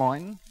Marshal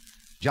Lemoyne,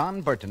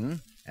 John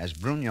Burton as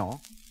Brugnon,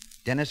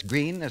 Dennis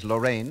Green as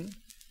Lorraine,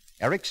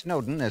 Eric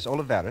Snowden as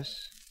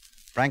Oliveris,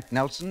 Frank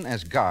Nelson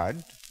as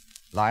guard,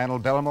 Lionel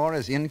Belmore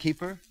as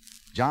innkeeper,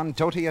 John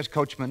Toty as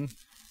coachman,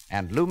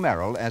 and Lou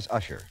Merrill as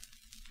usher.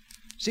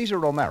 Cesar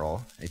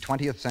Romero, a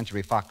 20th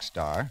Century Fox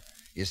star,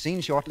 is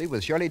seen shortly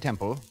with Shirley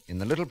Temple in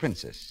The Little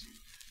Princess.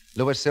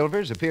 Louis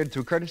Silvers appeared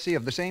through courtesy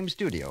of the same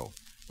studio,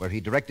 where he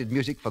directed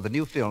music for the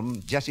new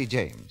film Jesse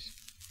James.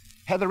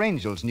 Heather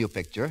Angel's new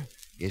picture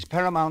is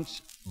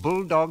Paramount's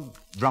Bulldog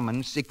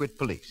Drummond's Secret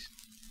Police.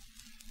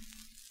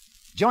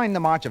 Join the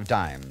March of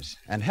Dimes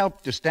and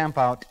help to stamp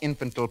out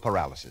infantile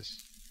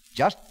paralysis.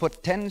 Just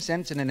put 10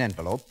 cents in an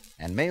envelope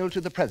and mail to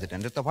the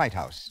president at the White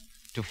House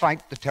to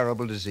fight the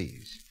terrible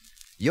disease.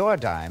 Your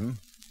dime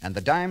and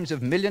the dimes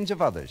of millions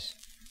of others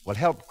will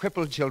help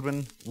crippled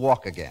children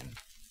walk again.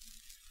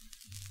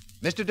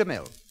 Mr.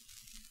 DeMille.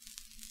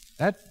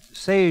 That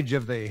sage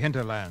of the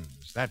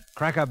hinterlands, that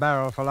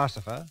cracker-barrel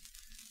philosopher,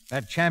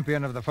 that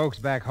champion of the folks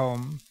back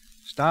home,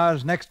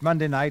 stars next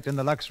Monday night in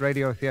the Lux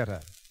Radio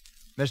Theater,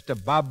 Mr.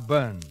 Bob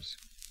Burns.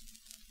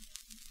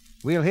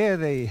 We'll hear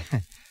the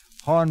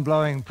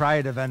horn-blowing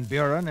pride of Van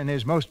Buren in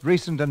his most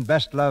recent and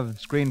best-loved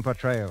screen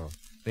portrayal,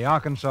 The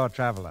Arkansas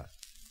Traveler.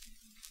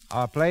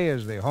 Our play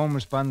is the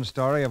homespun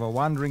story of a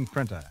wandering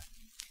printer,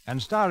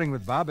 and starring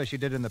with Bob, as she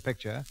did in the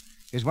picture,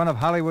 is one of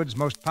Hollywood's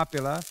most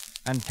popular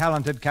and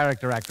talented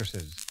character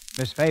actresses,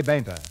 Miss Fay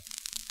Bainter,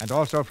 and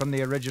also from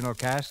the original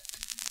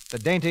cast, the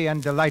dainty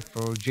and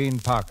delightful Jean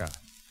Parker.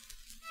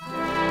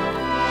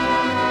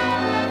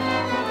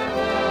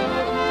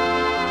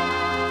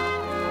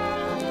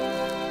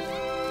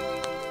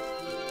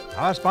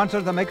 Our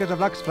sponsors, the makers of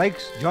Lux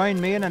Flakes,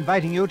 join me in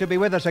inviting you to be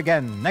with us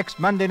again next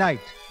Monday night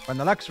when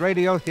the Lux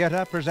Radio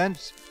Theater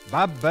presents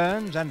Bob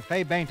Burns and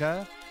Fay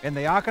Bainter in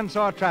The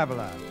Arkansas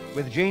Traveler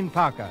with Jean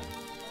Parker.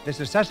 This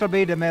is Cecil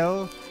B.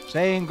 DeMille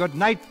saying good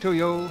night to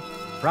you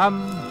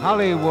from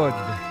Hollywood.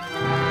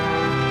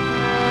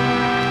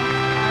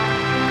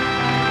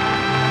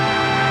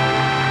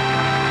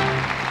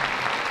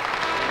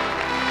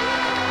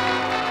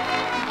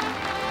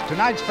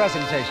 Tonight's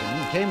presentation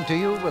came to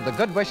you with the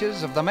good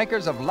wishes of the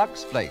makers of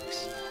Lux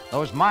Flakes,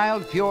 those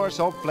mild, pure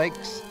soap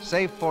flakes,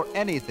 safe for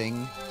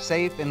anything,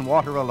 safe in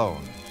water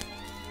alone.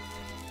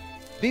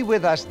 Be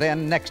with us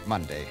then next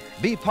Monday.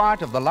 Be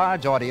part of the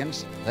large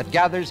audience that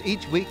gathers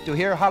each week to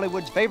hear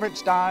Hollywood's favorite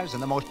stars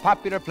in the most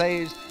popular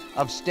plays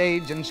of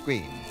stage and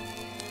screen.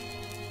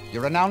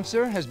 Your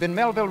announcer has been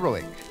Melville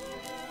Ruick.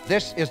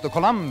 This is the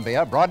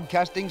Columbia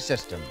Broadcasting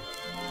System.